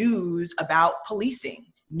 news about policing,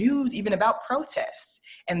 news even about protests.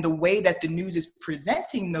 And the way that the news is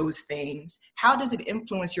presenting those things, how does it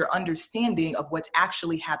influence your understanding of what's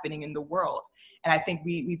actually happening in the world? And I think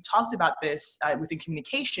we've talked about this within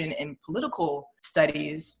communication and political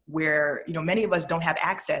studies where, many of us don't have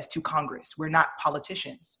access to Congress. We're not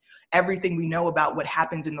politicians. Everything we know about what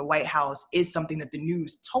happens in the White House is something that the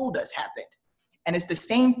news told us happened. And it's the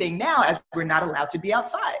same thing now as we're not allowed to be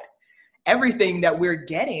outside. Everything that we're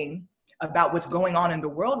getting about what's going on in the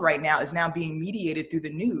world right now is now being mediated through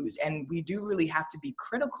the news. And we do really have to be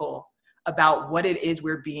critical about what it is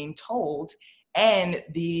we're being told and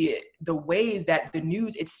the ways that the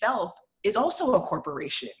news itself is also a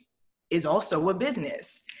corporation, is also a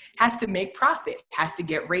business, has to make profit, has to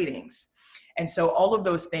get ratings. And so all of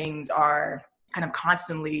those things are kind of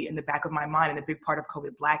constantly in the back of my mind. And a big part of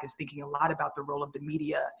COVID Black is thinking a lot about the role of the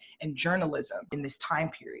media and journalism in this time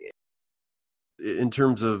period. In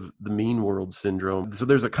terms of the mean world syndrome, so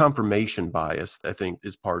there's a confirmation bias, I think,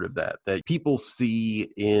 is part of that people see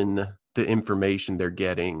in the information they're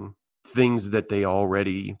getting things that they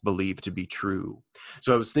already believe to be true.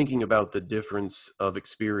 So I was thinking about the difference of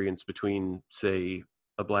experience between, say,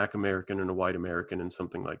 a Black American and a white American and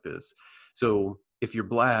something like this. So if you're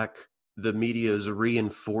Black, the media is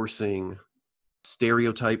reinforcing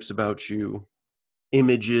stereotypes about you,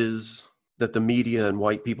 images that the media and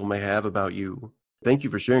white people may have about you. Thank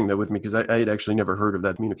you for sharing that with me, because I had actually never heard of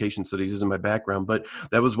that. Communication studies isn't my background, but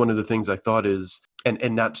that was one of the things I thought is,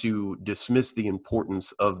 and not to dismiss the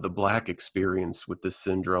importance of the Black experience with this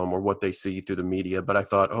syndrome or what they see through the media, but I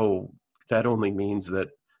thought, oh, that only means that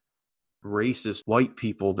racist white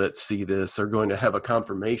people that see this are going to have a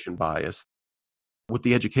confirmation bias. With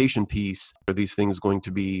the education piece, are these things going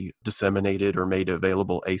to be disseminated or made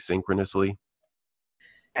available asynchronously?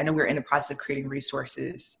 I know we're in the process of creating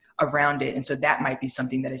resources around it. And so that might be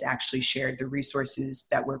something that is actually shared, the resources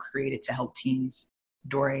that were created to help teens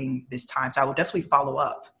during this time. So I will definitely follow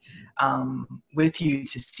up with you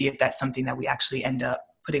to see if that's something that we actually end up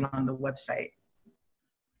putting on the website.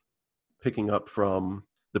 Picking up from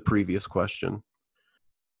the previous question,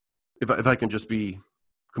 if I can just be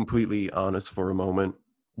completely honest for a moment,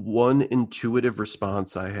 one intuitive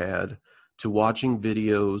response I had to watching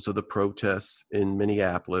videos of the protests in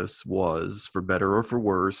Minneapolis was, for better or for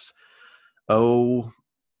worse, oh,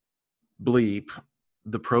 bleep,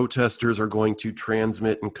 the protesters are going to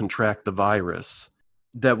transmit and contract the virus.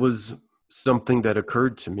 That was something that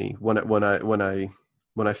occurred to me when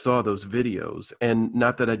I saw those videos. And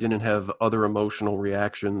not that I didn't have other emotional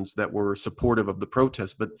reactions that were supportive of the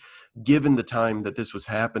protest, but given the time that this was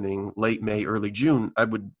happening, late May, early June, I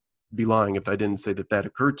would be lying if I didn't say that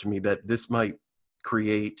occurred to me, that this might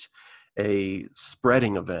create a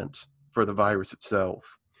spreading event for the virus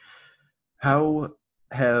itself. How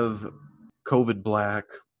have COVID Black,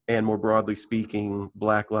 and more broadly speaking,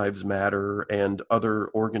 Black Lives Matter and other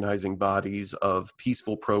organizing bodies of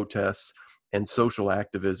peaceful protests and social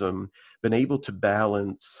activism been able to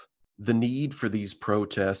balance the need for these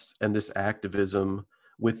protests and this activism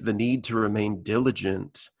with the need to remain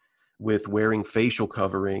diligent with wearing facial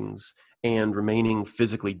coverings and remaining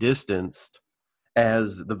physically distanced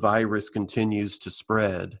as the virus continues to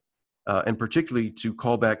spread? And particularly, to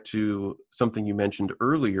call back to something you mentioned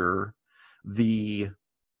earlier, the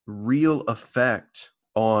real effect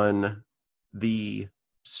on the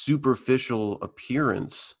superficial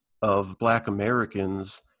appearance of Black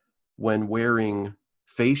Americans when wearing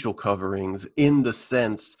facial coverings, in the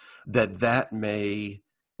sense that may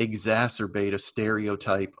exacerbate a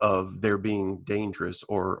stereotype of there being dangerous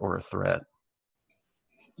or a threat.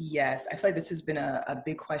 Yes, I feel like this has been a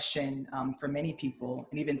big question for many people,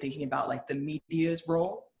 and even thinking about like the media's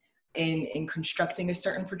role in constructing a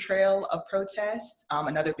certain portrayal of protest.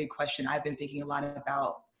 Another big question I've been thinking a lot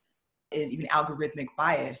about is even algorithmic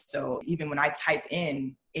bias. So even when I type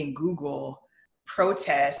in Google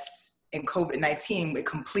protests and COVID-19, it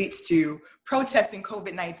completes to protesting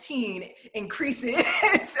COVID-19 increases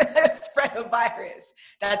spread of virus.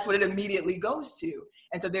 That's what it immediately goes to.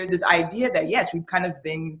 And so there's this idea that, yes, we've kind of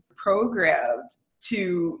been programmed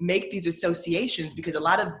to make these associations, because a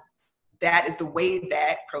lot of that is the way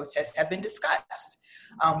that protests have been discussed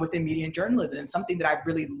within media and journalism. And something that I've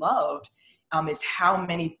really loved is how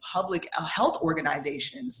many public health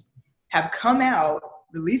organizations have come out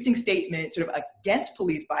releasing statements sort of against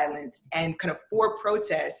police violence and kind of for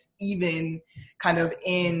protests, even kind of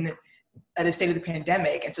in the state of the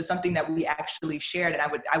pandemic. And so something that we actually shared, and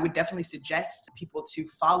I would definitely suggest people to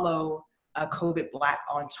follow COVID Black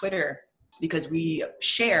on Twitter, because we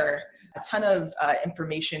share a ton of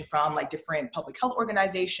information from like different public health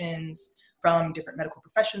organizations, from different medical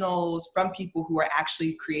professionals, from people who are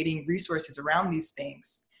actually creating resources around these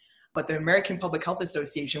things. But the American Public Health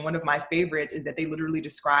Association, one of my favorites, is that they literally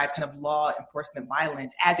describe kind of law enforcement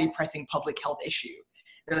violence as a pressing public health issue.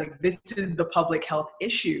 They're like, this is the public health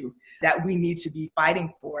issue that we need to be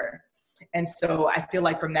fighting for. And so I feel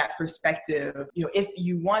like from that perspective, if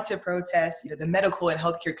you want to protest, the medical and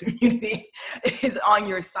healthcare community is on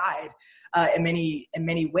your side in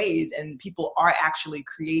many ways, and people are actually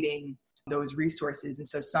creating those resources. And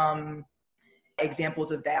so some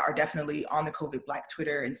examples of that are definitely on the COVID Black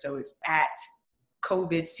Twitter. And so it's at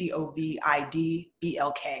COVID, COVID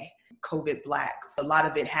BLK, COVID Black. A lot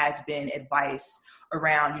of it has been advice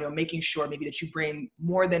around, making sure maybe that you bring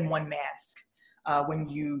more than one mask when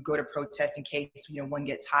you go to protest, in case, one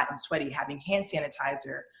gets hot and sweaty, having hand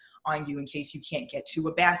sanitizer on you in case you can't get to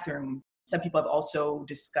a bathroom. Some people have also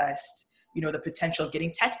discussed, the potential of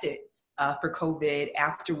getting tested for COVID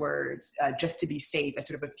afterwards, just to be safe, as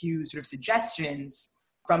sort of a few sort of suggestions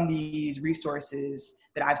from these resources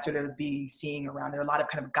that I've sort of been seeing around. There are a lot of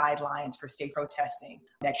kind of guidelines for safe protesting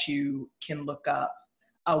that you can look up.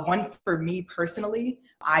 One for me personally,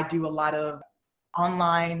 I do a lot of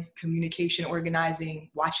online communication organizing,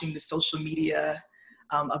 watching the social media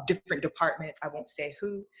of different departments. I won't say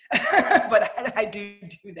who, but I do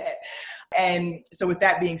that. And so with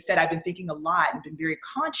that being said, I've been thinking a lot and been very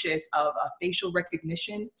conscious of facial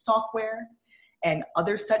recognition software and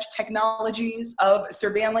other such technologies of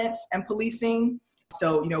surveillance and policing.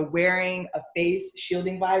 So, wearing a face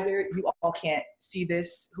shielding visor, you all can't see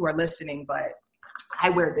this who are listening, but I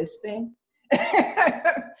wear this thing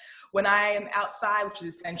when I am outside, which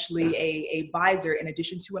is essentially a visor in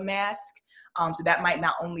addition to a mask. So that might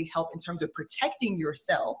not only help in terms of protecting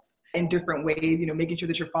yourself in different ways, making sure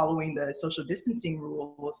that you're following the social distancing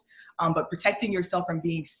rules, but protecting yourself from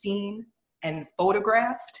being seen and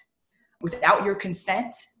photographed without your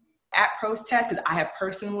consent at protests. Because I have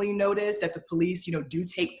personally noticed that the police, do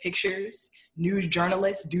take pictures. News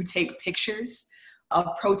journalists do take pictures of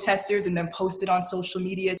protesters and then post it on social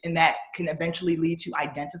media, and that can eventually lead to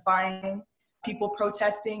identifying people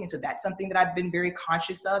protesting. And so that's something that I've been very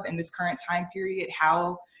conscious of in this current time period,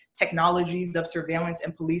 how technologies of surveillance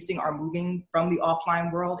and policing are moving from the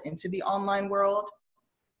offline world into the online world.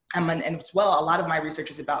 And as well, a lot of my research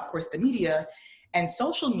is about, of course, the media and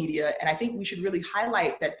social media. And I think we should really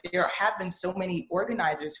highlight that there have been so many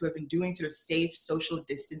organizers who have been doing sort of safe social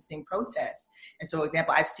distancing protests. And so, for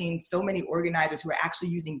example, I've seen so many organizers who are actually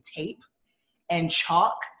using tape and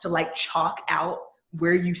chalk to chalk out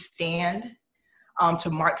where you stand, to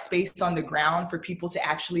mark space on the ground for people to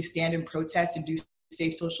actually stand and protest and do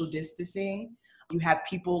safe social distancing. You have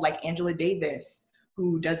people like Angela Davis,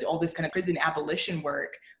 who does all this kind of prison abolition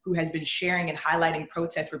work, who has been sharing and highlighting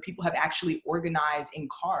protests where people have actually organized in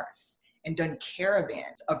cars and done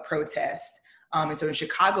caravans of protest. And so in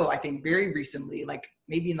Chicago, I think very recently, like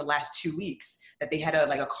maybe in the last 2 weeks, that they had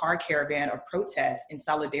a car caravan of protest in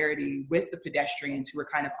solidarity with the pedestrians who were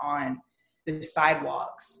kind of on the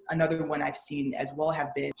sidewalks. Another one I've seen as well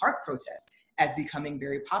have been park protests as becoming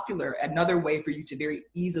very popular. Another way for you to very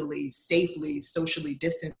easily, safely, socially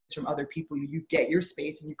distance from other people. You get your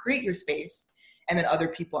space and you create your space, and then other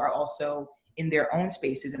people are also in their own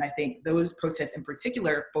spaces. And I think those protests in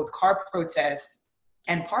particular, both car protests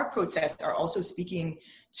and park protests, are also speaking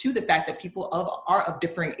to the fact that people are of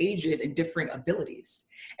differing ages and differing abilities.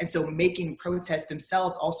 And so making protests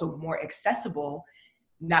themselves also more accessible,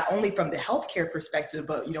 not only from the healthcare perspective,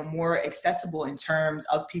 but more accessible in terms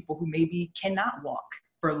of people who maybe cannot walk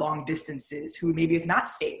for long distances, who maybe it's not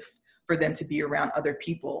safe for them to be around other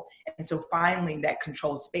people. And so finally that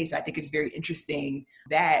controlled space, I think it's very interesting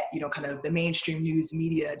that, kind of the mainstream news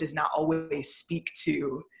media does not always speak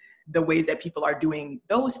to the ways that people are doing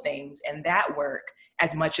those things and that work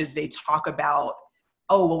as much as they talk about,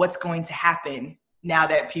 oh, well, what's going to happen now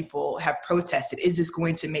that people have protested? Is this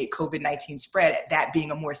going to make COVID-19 spread? That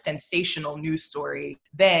being a more sensational news story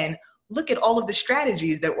than look at all of the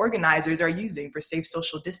strategies that organizers are using for safe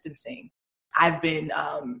social distancing. I've been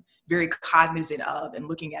very cognizant of and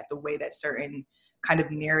looking at the way that certain kind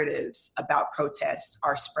of narratives about protests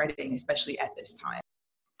are spreading, especially at this time.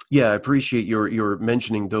 Yeah, I appreciate your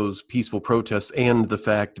mentioning those peaceful protests and the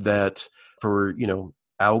fact that for,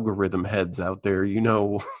 algorithm heads out there,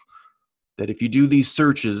 that if you do these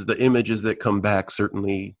searches, the images that come back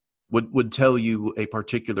certainly would tell you a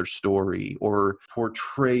particular story or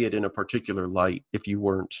portray it in a particular light if you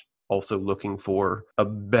weren't also looking for a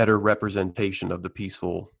better representation of the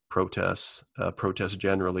peaceful protests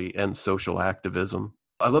generally, and social activism.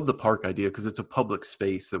 I love the park idea because it's a public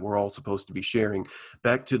space that we're all supposed to be sharing.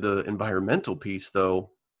 Back to the environmental piece,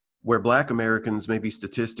 though, where Black Americans may be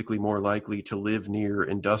statistically more likely to live near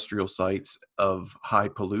industrial sites of high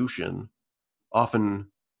pollution,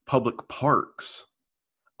 often public parks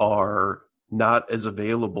are not as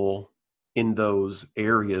available in those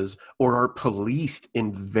areas or are policed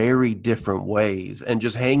in very different ways. And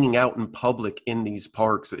just hanging out in public in these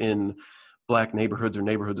parks in Black neighborhoods or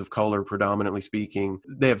neighborhoods of color, predominantly speaking,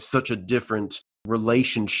 they have such a different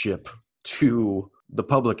relationship to the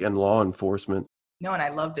public and law enforcement. No, and I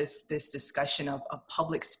love this discussion of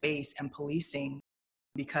public space and policing,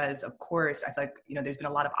 because of course, I feel like, there's been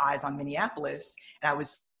a lot of eyes on Minneapolis, and I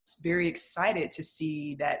was very excited to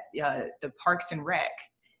see that the Parks and Rec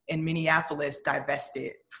in Minneapolis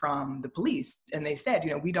divested from the police. And they said,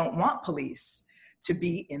 we don't want police to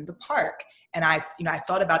be in the park. And I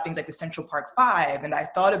thought about things like the Central Park 5, and I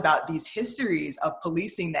thought about these histories of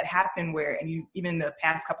policing that happen where, and even the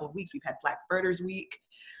past couple of weeks, we've had Black Birders Week,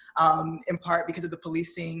 in part because of the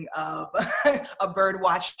policing of a bird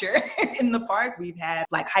watcher in the park. We've had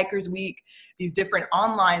Black Hikers Week, these different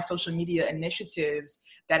online social media initiatives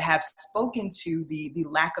that have spoken to the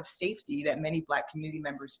lack of safety that many Black community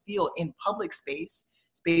members feel in public space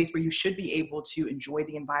where you should be able to enjoy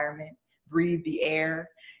the environment, breathe the air,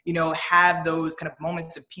 have those kind of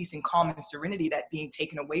moments of peace and calm and serenity that being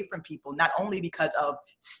taken away from people, not only because of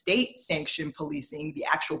state-sanctioned policing, the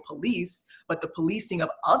actual police, but the policing of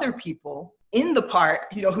other people in the park,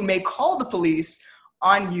 who may call the police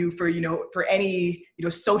on you for any,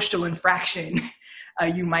 social infraction,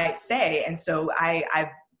 you might say. And so I've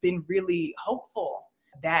been really hopeful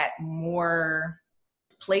that more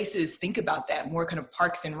places think about that, more kind of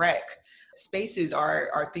Parks and Rec spaces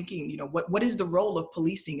are thinking, what is the role of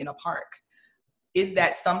policing in a park? Is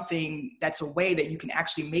that something that's a way that you can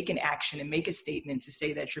actually make an action and make a statement to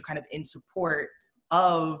say that you're kind of in support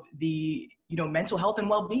of the, mental health and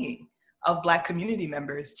well-being of Black community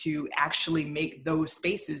members, to actually make those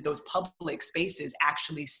spaces, those public spaces,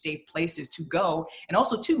 actually safe places to go, and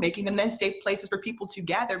also to making them then safe places for people to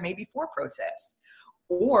gather, maybe for protests,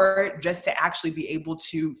 or just to actually be able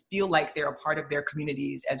to feel like they're a part of their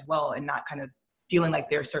communities as well, and not kind of feeling like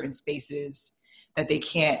there are certain spaces that they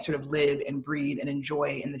can't sort of live and breathe and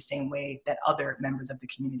enjoy in the same way that other members of the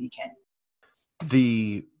community can.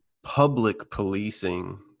 The public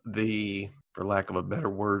policing, for lack of a better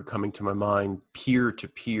word coming to my mind,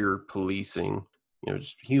 peer-to-peer policing,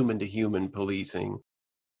 just human-to-human policing.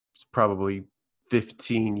 It's probably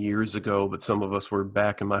 15 years ago, but some of us were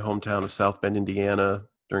back in my hometown of South Bend, Indiana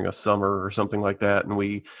during a summer or something like that. And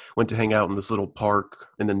we went to hang out in this little park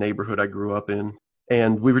in the neighborhood I grew up in.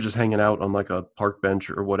 And we were just hanging out on like a park bench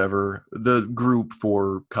or whatever. The group,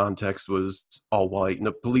 for context, was all white, and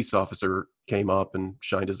a police officer came up and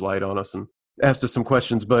shined his light on us and asked us some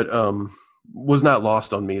questions, but was not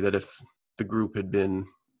lost on me that if the group had been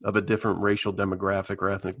of a different racial demographic or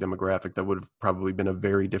ethnic demographic, that would have probably been a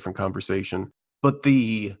very different conversation. But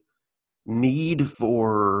the need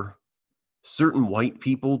for certain white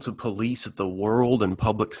people to police the world and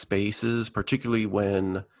public spaces, particularly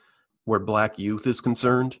where Black youth is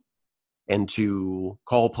concerned, and to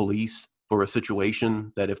call police for a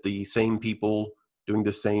situation that if the same people doing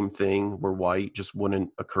the same thing were white, just wouldn't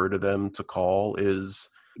occur to them to call, is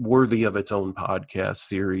worthy of its own podcast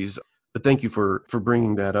series. But thank you for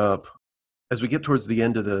bringing that up. As we get towards the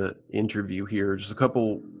end of the interview here, just a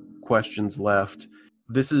couple questions left.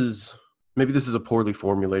 Maybe this is a poorly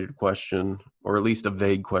formulated question, or at least a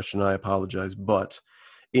vague question. I apologize. But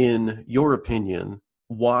in your opinion,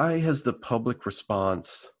 why has the public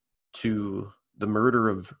response to the murder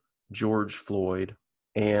of George Floyd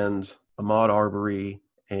and Ahmaud Arbery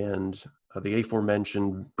and the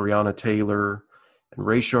aforementioned Breonna Taylor and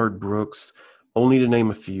Rayshard Brooks, only to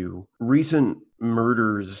name a few, recent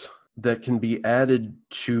murders that can be added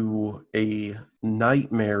to a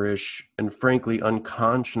nightmarish and frankly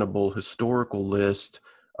unconscionable historical list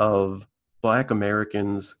of Black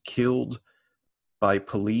Americans killed by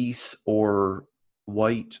police or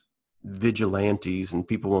white vigilantes, and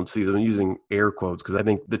people won't see them. I'm using air quotes because I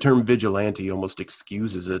think the term vigilante almost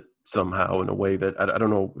excuses it somehow in a way that I don't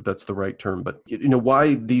know if that's the right term, but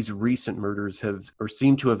why these recent murders have or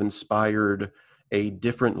seem to have inspired a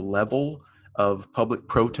different level of public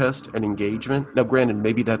protest and engagement. Now, granted,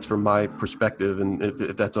 maybe that's from my perspective, and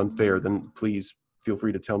if that's unfair, then please feel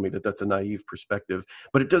free to tell me that that's a naive perspective.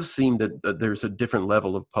 But it does seem that there's a different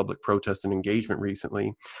level of public protest and engagement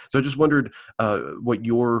recently. So I just wondered what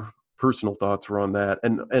your personal thoughts were on that.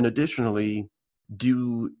 And additionally,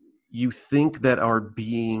 do you think that our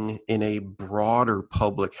being in a broader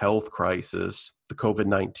public health crisis, the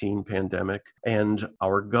COVID-19 pandemic, and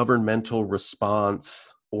our governmental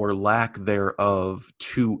response or lack thereof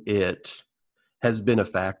to it has been a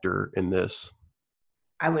factor in this?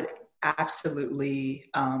 I would absolutely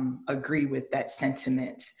agree with that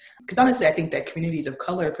sentiment. Because honestly, I think that communities of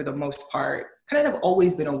color, for the most part, kind of have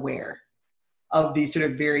always been aware of these sort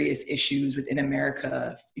of various issues within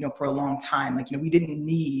America, for a long time. Like, we didn't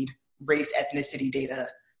need race ethnicity data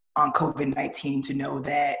on COVID-19 to know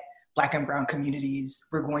that Black and brown communities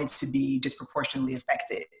were going to be disproportionately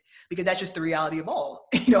affected, because that's just the reality of all,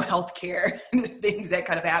 healthcare and the things that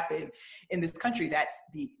kind of happen in this country. That's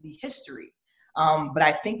the history. But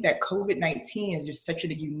I think that COVID-19 is just such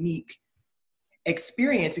a unique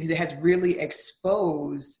experience because it has really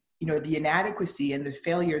exposed, the inadequacy and the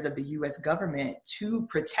failures of the US government to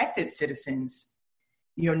protect its citizens,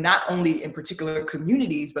 not only in particular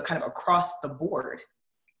communities, but kind of across the board.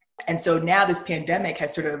 And so now this pandemic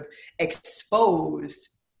has sort of exposed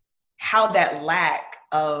how that lack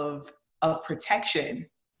of protection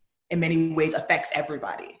in many ways affects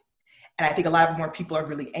everybody. And I think a lot more people are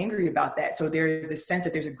really angry about that. So there's this sense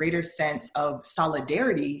that there's a greater sense of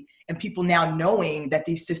solidarity and people now knowing that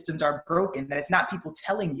these systems are broken, that it's not people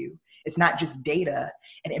telling you, it's not just data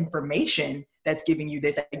and information that's giving you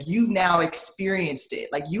this. Like, you've now experienced it.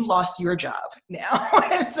 Like, you lost your job now.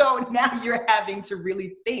 And so now you're having to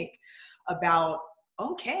really think about,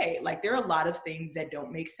 okay, like there are a lot of things that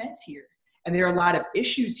don't make sense here. And there are a lot of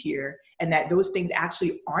issues here, and that those things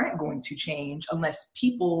actually aren't going to change unless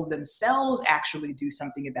people themselves actually do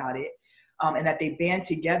something about it, and that they band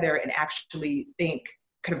together and actually think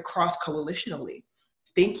kind of cross-coalitionally,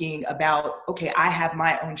 thinking about, okay, I have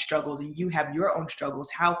my own struggles and you have your own struggles.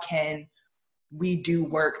 How can we do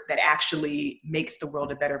work that actually makes the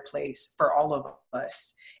world a better place for all of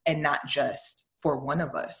us and not just for one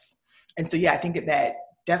of us? And so, yeah, I think that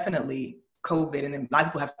definitely COVID, and then a lot of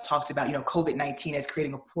people have talked about, COVID-19 as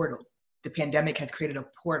creating a portal. The pandemic has created a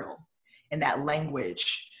portal, and that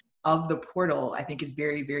language of the portal, I think, is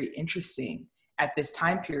very, very interesting at this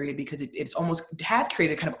time period, because it has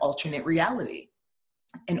created kind of alternate reality.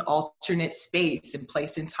 an alternate space and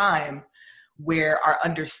place and time where our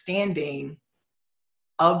understanding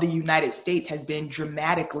of the United States has been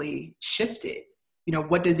dramatically shifted.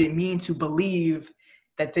 What does it mean to believe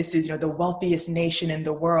that this is, the wealthiest nation in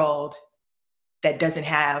the world that doesn't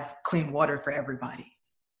have clean water for everybody,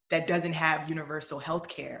 that doesn't have universal health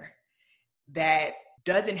care, that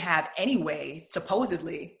doesn't have any way,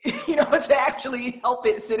 supposedly, to actually help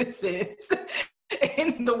its citizens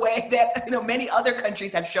in the way that, many other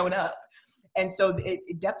countries have shown up. And so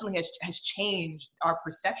it definitely has changed our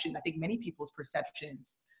perception. I think many people's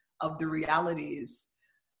perceptions of the realities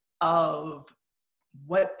of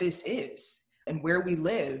what this is and where we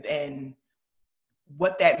live and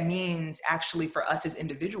what that means actually for us as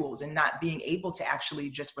individuals, and not being able to actually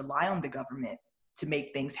just rely on the government to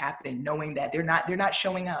make things happen, knowing that they're not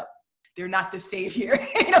showing up. They're not the savior,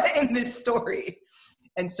 in this story.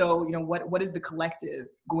 And so, what is the collective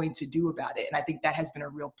going to do about it? And I think that has been a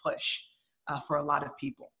real push for a lot of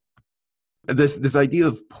people. This idea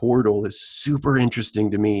of portal is super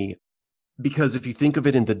interesting to me, because if you think of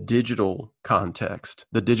it in the digital context,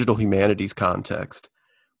 the digital humanities context,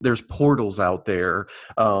 there's portals out there.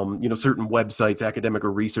 Certain websites, academic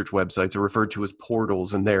or research websites, are referred to as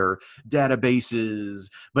portals, and they're databases,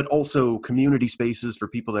 but also community spaces for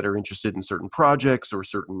people that are interested in certain projects or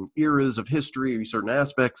certain eras of history or certain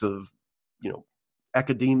aspects of,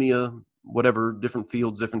 academia, whatever, different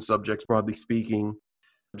fields, different subjects, broadly speaking.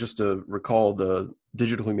 Just to recall the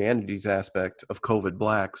digital humanities aspect of COVID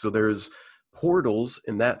Black. So there's portals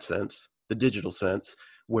in that sense, the digital sense,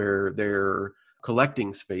 where they're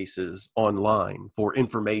collecting spaces online for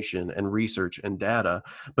information and research and data,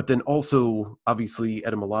 but then also, obviously,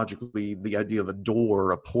 etymologically, the idea of a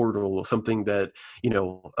door, a portal, something that,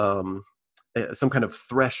 some kind of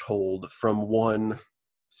threshold from one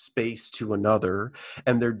space to another.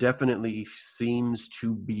 And there definitely seems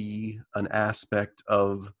to be an aspect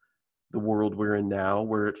of the world we're in now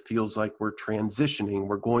where it feels like we're transitioning,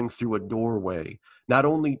 we're going through a doorway, not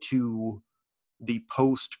only to the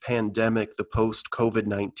post-pandemic, the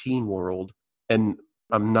post-COVID-19 world, and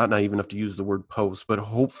I'm not naive enough to use the word post, but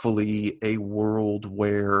hopefully a world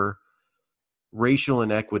where racial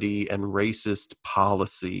inequity and racist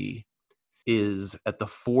policy is at the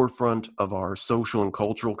forefront of our social and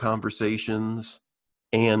cultural conversations,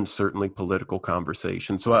 and certainly political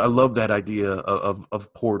conversations. So I love that idea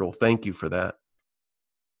of portal. Thank you for that.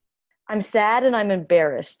 I'm sad and I'm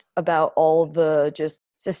embarrassed about all the just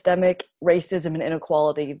systemic racism and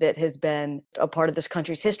inequality that has been a part of this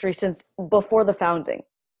country's history since before the founding.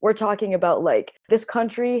 We're talking about this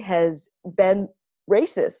country has been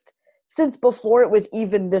racist since before it was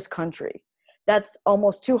even this country. That's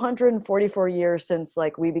almost 244 years since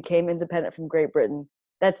we became independent from Great Britain.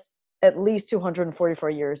 That's at least 244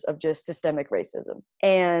 years of just systemic racism.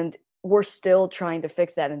 And we're still trying to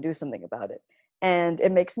fix that and do something about it. And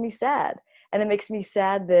it makes me sad. And it makes me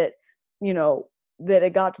sad that, that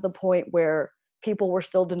it got to the point where people were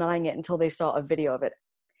still denying it until they saw a video of it.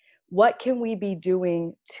 What can we be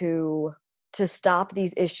doing to stop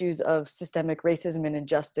these issues of systemic racism and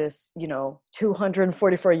injustice,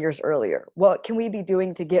 244 years earlier? What can we be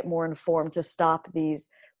doing to get more informed to stop these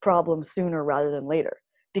problems sooner rather than later?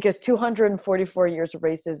 Because 244 years of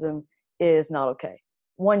racism is not okay.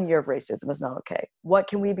 1 year of racism is not okay. What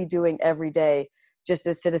can we be doing every day, just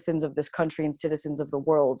as citizens of this country and citizens of the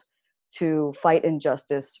world, to fight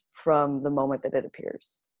injustice from the moment that it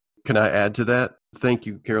appears? Can I add to that? Thank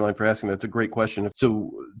you, Caroline, for asking. That's a great question.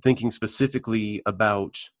 So thinking specifically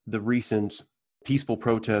about the recent peaceful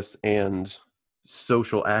protests and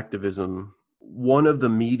social activism, one of the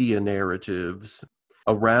media narratives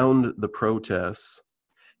around the protests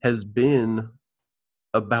has been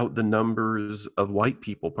about the numbers of white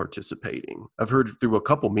people participating. I've heard through a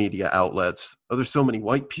couple media outlets, there's so many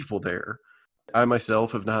white people there. I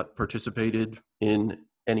myself have not participated in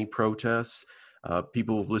any protests.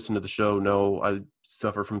 People who've listened to the show know I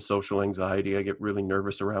suffer from social anxiety. I get really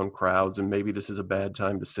nervous around crowds, and maybe this is a bad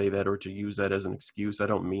time to say that or to use that as an excuse. I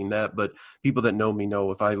don't mean that, but people that know me know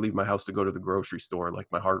if I leave my house to go to the grocery store,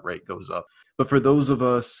 my heart rate goes up. But for those of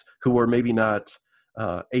us who are maybe not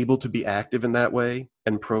able to be active in that way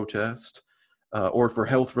and protest, or for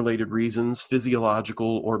health-related reasons,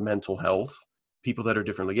 physiological or mental health, people that are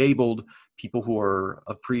differently abled, people who are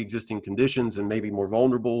of pre-existing conditions and maybe more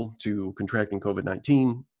vulnerable to contracting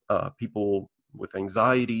COVID-19, people with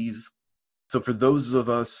anxieties. So for those of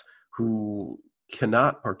us who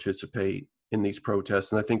cannot participate in these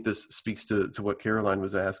protests, and I think this speaks to what Caroline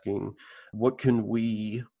was asking, what can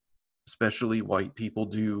we, especially white people,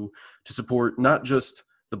 do to support not just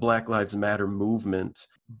the Black Lives Matter movement,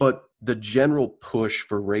 but the general push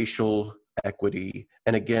for racial equity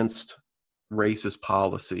and against racist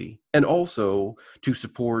policy, and also to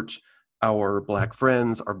support our Black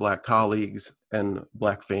friends, our Black colleagues, and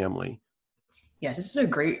Black family? Yes, this is a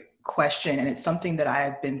great question. And it's something that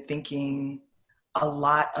I've been thinking a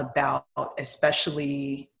lot about,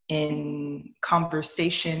 especially in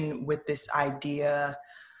conversation with this idea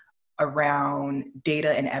around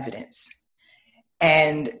data and evidence.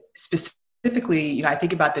 And specifically, I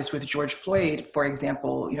think about this with George Floyd, for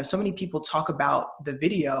example. So many people talk about the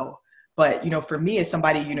video, but, for me as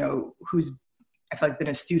somebody, who's, I feel like been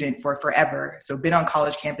a student for forever, so been on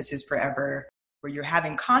college campuses forever, where you're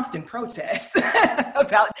having constant protests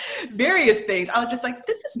about various things, I was just like,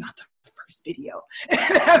 this is not the first video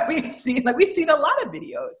that we've seen. Like, we've seen a lot of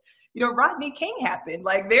videos. Rodney King happened.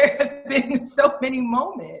 Like, there have been so many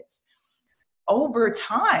moments over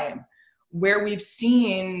time where we've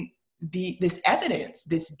seen this evidence,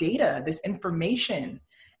 this data, this information.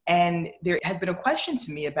 And there has been a question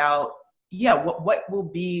to me about, what will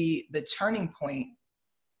be the turning point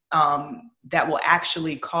that will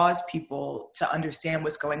actually cause people to understand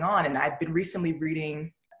what's going on. And I've been recently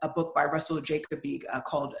reading a book by Russell Jacoby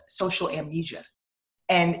called Social Amnesia.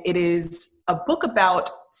 And it is a book about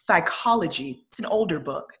psychology. It's an older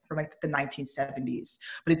book from the 1970s,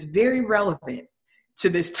 but it's very relevant to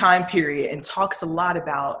this time period and talks a lot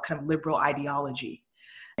about kind of liberal ideology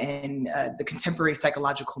and the contemporary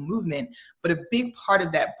psychological movement. But a big part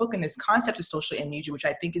of that book and this concept of social amnesia, which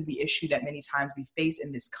I think is the issue that many times we face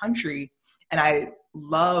in this country. And I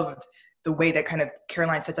loved the way that kind of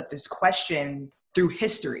Caroline sets up this question through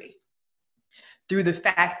history, through the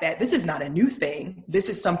fact that this is not a new thing. This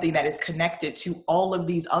is something that is connected to all of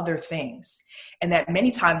these other things. And that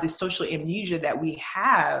many times this social amnesia that we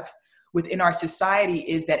have within our society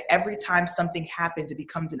is that every time something happens, it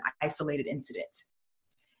becomes an isolated incident.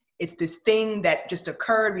 It's this thing that just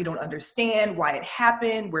occurred. We don't understand why it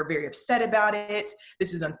happened. We're very upset about it.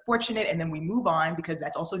 This is unfortunate. And then we move on, because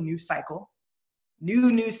that's also news cycle.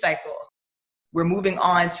 News cycle. We're moving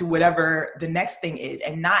on to whatever the next thing is,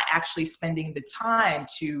 and not actually spending the time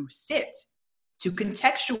to sit, to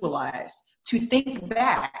contextualize, to think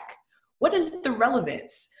back. What is the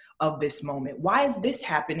relevance of this moment? Why is this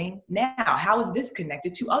happening now? How is this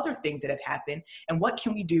connected to other things that have happened? And what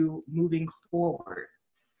can we do moving forward?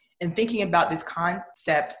 And thinking about this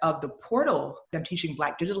concept of the portal, I'm teaching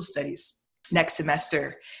Black Digital Studies next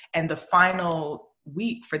semester, and the final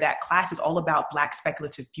week for that class is all about Black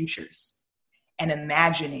speculative futures and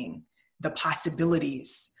imagining the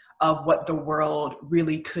possibilities of what the world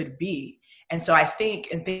really could be. And so I think,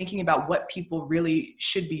 in thinking about what people really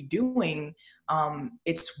should be doing,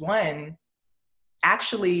 it's one,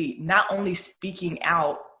 actually not only speaking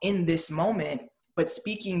out in this moment, but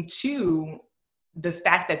speaking to the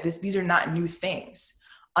fact that these are not new things,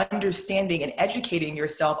 understanding and educating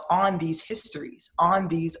yourself on these histories, on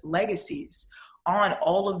these legacies, on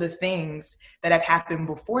all of the things that have happened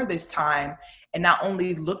before this time, and not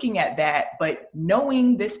only looking at that, but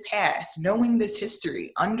knowing this past, knowing this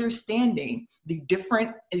history, understanding the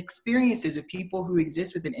different experiences of people who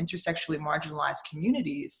exist within intersectionally marginalized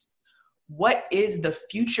communities. What is the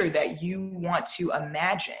future that you want to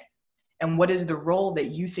imagine? And what is the role that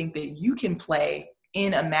you think that you can play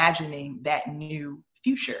in imagining that new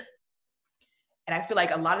future? And I feel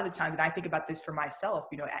like a lot of the times, and I think about this for myself,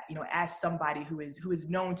 as somebody who is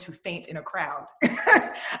known to faint in a crowd,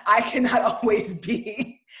 I cannot always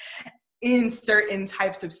be in certain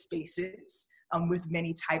types of spaces with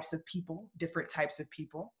many types of people, different types of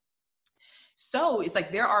people. So it's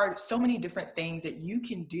like there are so many different things that you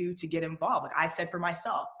can do to get involved. Like I said for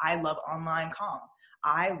myself, I love online comm.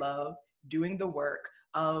 I love doing the work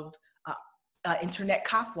of internet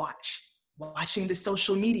cop watch, watching the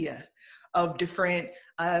social media of different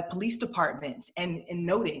police departments and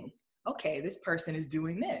noting, okay, this person is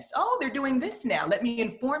doing this. Oh, they're doing this now. Let me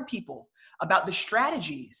inform people about the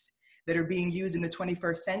strategies that are being used in the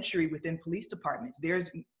 21st century within police departments. There's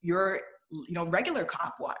your regular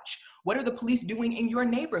cop watch. What are the police doing in your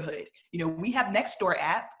neighborhood? We have Nextdoor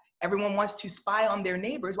app. Everyone wants to spy on their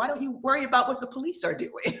neighbors. Why don't you worry about what the police are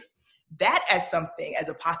doing? That as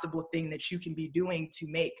a possible thing that you can be doing to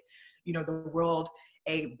make, the world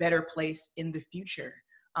a better place in the future.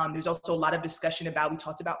 There's also a lot of discussion we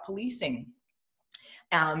talked about policing.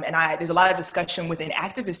 There's a lot of discussion within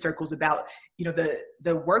activist circles about,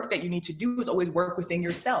 the work that you need to do is always work within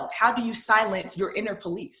yourself. How do you silence your inner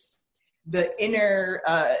police? The inner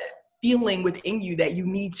feeling within you that you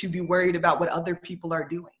need to be worried about what other people are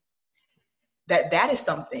doing. That is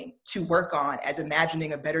something to work on as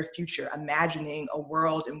imagining a better future, imagining a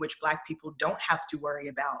world in which Black people don't have to worry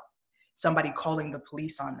about somebody calling the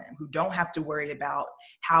police on them, who don't have to worry about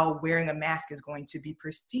how wearing a mask is going to be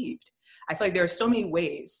perceived. I feel like there are so many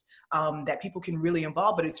ways that people can really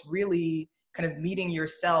involve, but it's really kind of meeting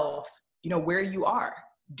yourself, where you are,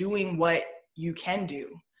 doing what you can do.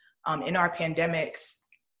 In our Pandemics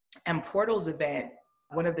and Portals event,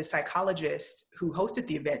 one of the psychologists who hosted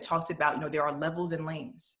the event talked about, there are levels and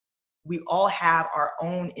lanes. We all have our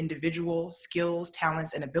own individual skills,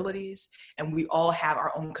 talents, and abilities, and we all have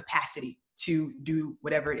our own capacity to do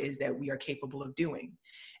whatever it is that we are capable of doing.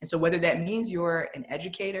 And so whether that means you're an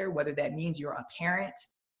educator, whether that means you're a parent,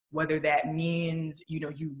 whether that means,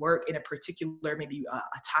 you work in a particular, maybe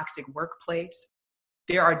a toxic workplace,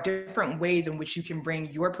 there are different ways in which you can bring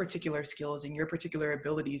your particular skills and your particular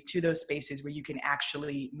abilities to those spaces where you can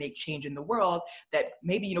actually make change in the world that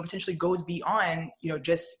maybe, potentially goes beyond,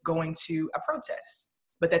 just going to a protest.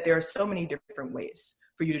 But that there are so many different ways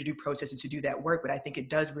for you to do protests and to do that work. But I think it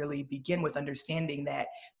does really begin with understanding that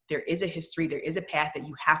there is a history, there is a path that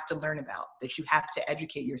you have to learn about, that you have to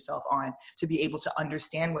educate yourself on to be able to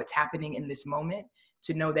understand what's happening in this moment,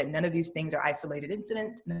 to know that none of these things are isolated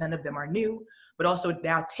incidents, none of them are new, but also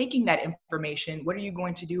now taking that information, what are you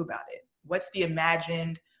going to do about it? What's the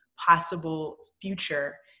imagined possible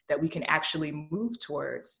future that we can actually move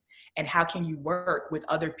towards? And how can you work with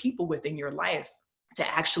other people within your life to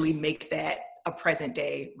actually make that a present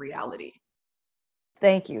day reality?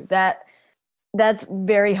 Thank you. That's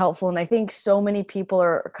very helpful. And I think so many people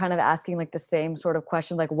are kind of asking like the same sort of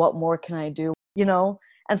question, like, what more can I do?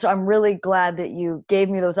 And so I'm really glad that you gave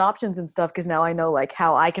me those options and stuff, because now I know like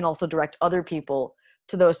how I can also direct other people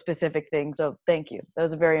to those specific things. So thank you. That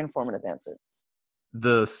was a very informative answer.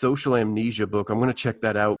 The social amnesia book, I'm going to check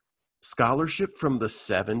that out. Scholarship from the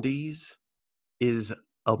 70s is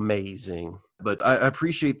amazing. But I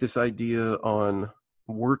appreciate this idea on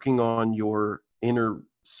working on your inner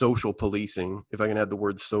social policing, if I can add the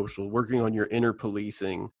word social, working on your inner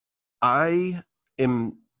policing. I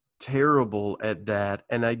am terrible at that,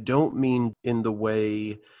 and I don't mean in the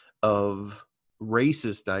way of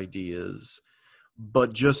racist ideas,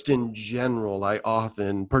 but just in general, I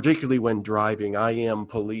often, particularly when driving, I am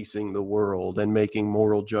policing the world and making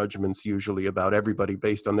moral judgments usually about everybody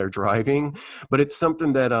based on their driving. But it's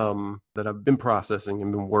something that I've been processing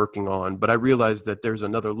and been working on. But I realize that there's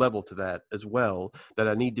another level to that as well, that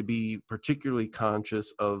I need to be particularly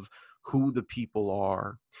conscious of who the people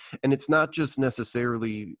are. And it's not just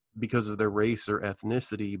necessarily because of their race or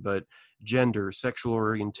ethnicity, but gender, sexual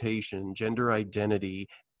orientation, gender identity,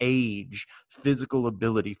 age, physical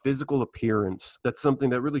ability, physical appearance. That's something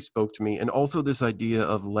that really spoke to me. And also this idea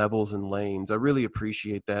of levels and lanes. I really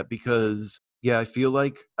appreciate that because, I feel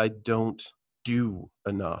like I don't do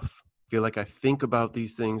enough. I feel like I think about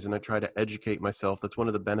these things and I try to educate myself. That's one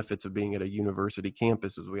of the benefits of being at a university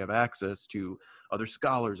campus, is we have access to other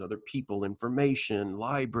scholars, other people, information,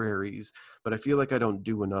 libraries, but I feel like I don't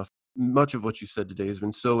do enough. Much of what you said today has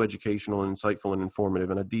been so educational and insightful and informative,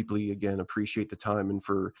 and I deeply, again, appreciate the time and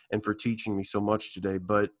for teaching me so much today.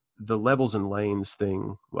 But the levels and lanes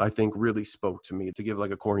thing, I think, really spoke to me. To give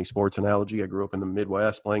like a corny sports analogy, I grew up in the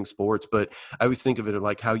Midwest playing sports, but I always think of it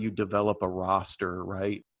like how you develop a roster,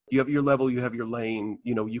 right? You have your level, you have your lane,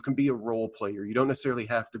 you can be a role player. You don't necessarily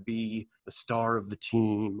have to be the star of the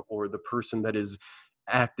team or the person that is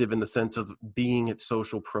active in the sense of being at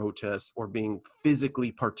social protests or being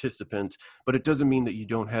physically participant, but it doesn't mean that you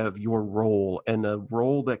don't have your role, and a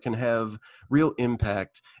role that can have real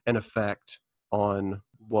impact and effect on,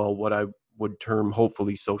 what I would term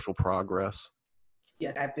hopefully social progress.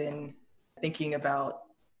 Yeah, I've been thinking about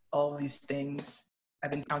all these things.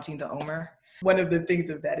 I've been counting the Omer. One of the things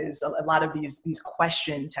of that is a lot of these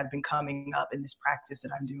questions have been coming up in this practice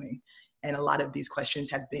that I'm doing. And a lot of these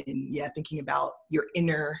questions have been, thinking about your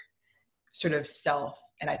inner sort of self.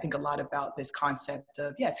 And I think a lot about this concept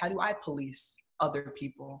of, how do I police other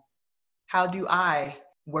people? How do I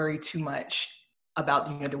worry too much about,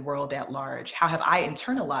 the world at large? How have I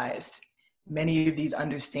internalized many of these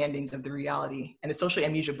understandings of the reality? And the social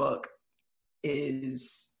amnesia book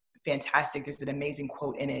is fantastic. There's an amazing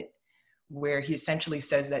quote in it where he essentially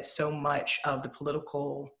says that so much of the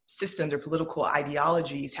political systems or political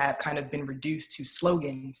ideologies have kind of been reduced to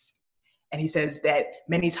slogans. And he says that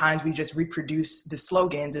many times we just reproduce the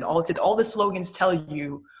slogans, and all the slogans tell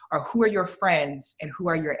you are who are your friends and who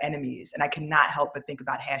are your enemies. And I cannot help but think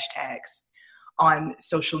about hashtags on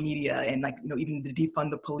social media and even the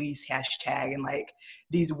defund the police hashtag, and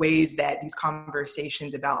these ways that these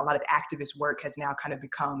conversations about a lot of activist work has now kind of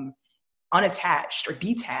become unattached or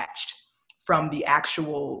detached from the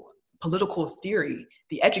actual political theory,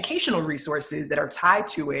 the educational resources that are tied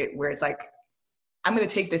to it, where it's like, I'm going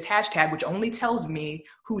to take this hashtag, which only tells me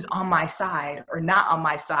who's on my side or not on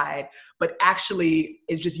my side, but actually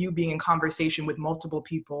is just you being in conversation with multiple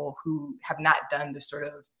people who have not done the sort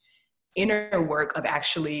of inner work of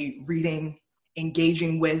actually reading,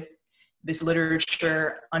 engaging with this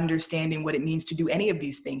literature, understanding what it means to do any of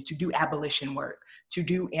these things, to do abolition work, to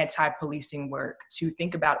do anti-policing work, to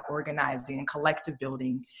think about organizing and collective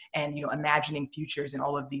building and, imagining futures and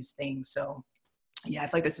all of these things. So yeah, I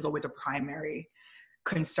feel like this is always a primary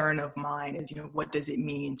concern of mine is, what does it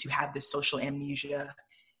mean to have this social amnesia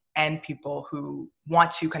and people who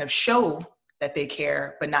want to kind of show that they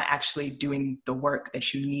care, but not actually doing the work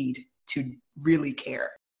that you need to really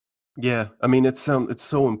care. Yeah, I mean, it's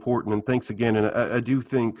so important, and thanks again. And I do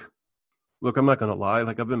think, look, I'm not going to lie,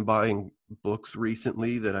 like I've been buying books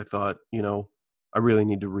recently that I thought, I really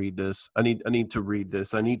need to read this. I need to read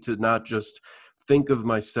this. I need to not just think of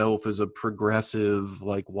myself as a progressive,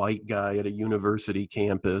 like white guy at a university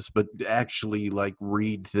campus, but actually like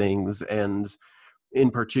read things, and in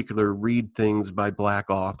particular, read things by Black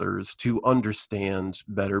authors to understand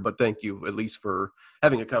better. But thank you at least for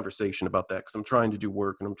having a conversation about that, because I'm trying to do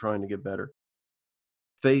work and I'm trying to get better.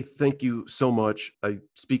 Faith, thank you so much. I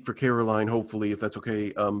speak for Caroline, hopefully, if that's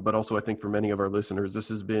okay. But also I think for many of our listeners, this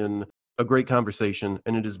has been a great conversation,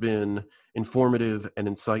 and it has been informative and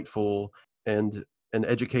insightful and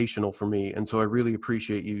educational for me. And so I really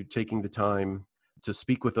appreciate you taking the time to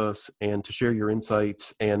speak with us and to share your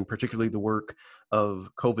insights, and particularly the work of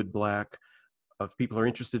COVID Black. If people are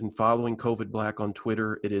interested in following COVID Black on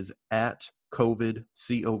Twitter, it is at COVID,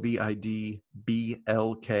 COVID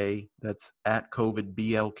BLK. That's at COVID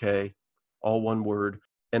BLK, all one word.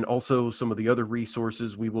 And also some of the other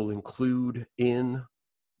resources we will include in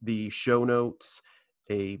the show notes,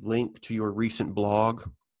 a link to your recent blog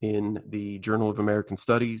in the Journal of American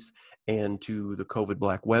Studies and to the COVID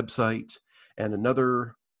Black website. And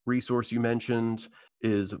another resource you mentioned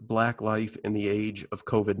is Black Life in the Age of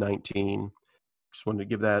COVID-19. Just wanted to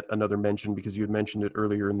give that another mention because you had mentioned it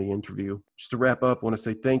earlier in the interview. Just to wrap up, I want to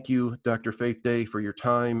say thank you, Dr. Faithe, for your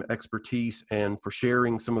time, expertise, and for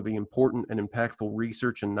sharing some of the important and impactful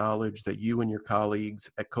research and knowledge that you and your colleagues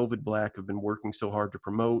at COVID Black have been working so hard to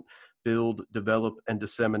promote, build, develop, and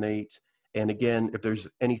disseminate. And again, if there's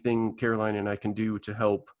anything Caroline and I can do to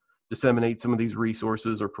help disseminate some of these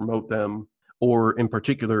resources or promote them, or in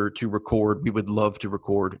particular to record, we would love to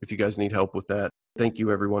record if you guys need help with that. Thank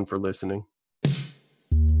you everyone for listening.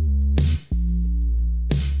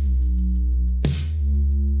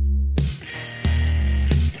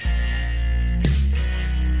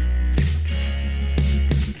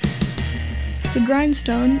 The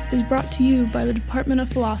Grindstone is brought to you by the Department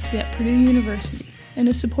of Philosophy at Purdue University and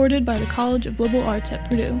is supported by the College of Liberal Arts at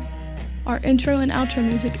Purdue. Our intro and outro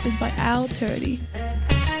music is by Al Turity.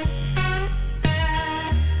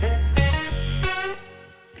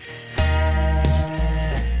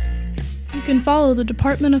 You can follow the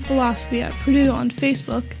Department of Philosophy at Purdue on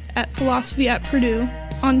Facebook at Philosophy at Purdue,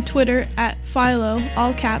 on Twitter at Philo,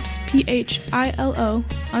 all caps, PHILO_Purdue,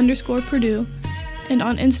 and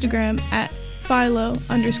on Instagram at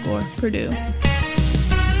Philo_Purdue.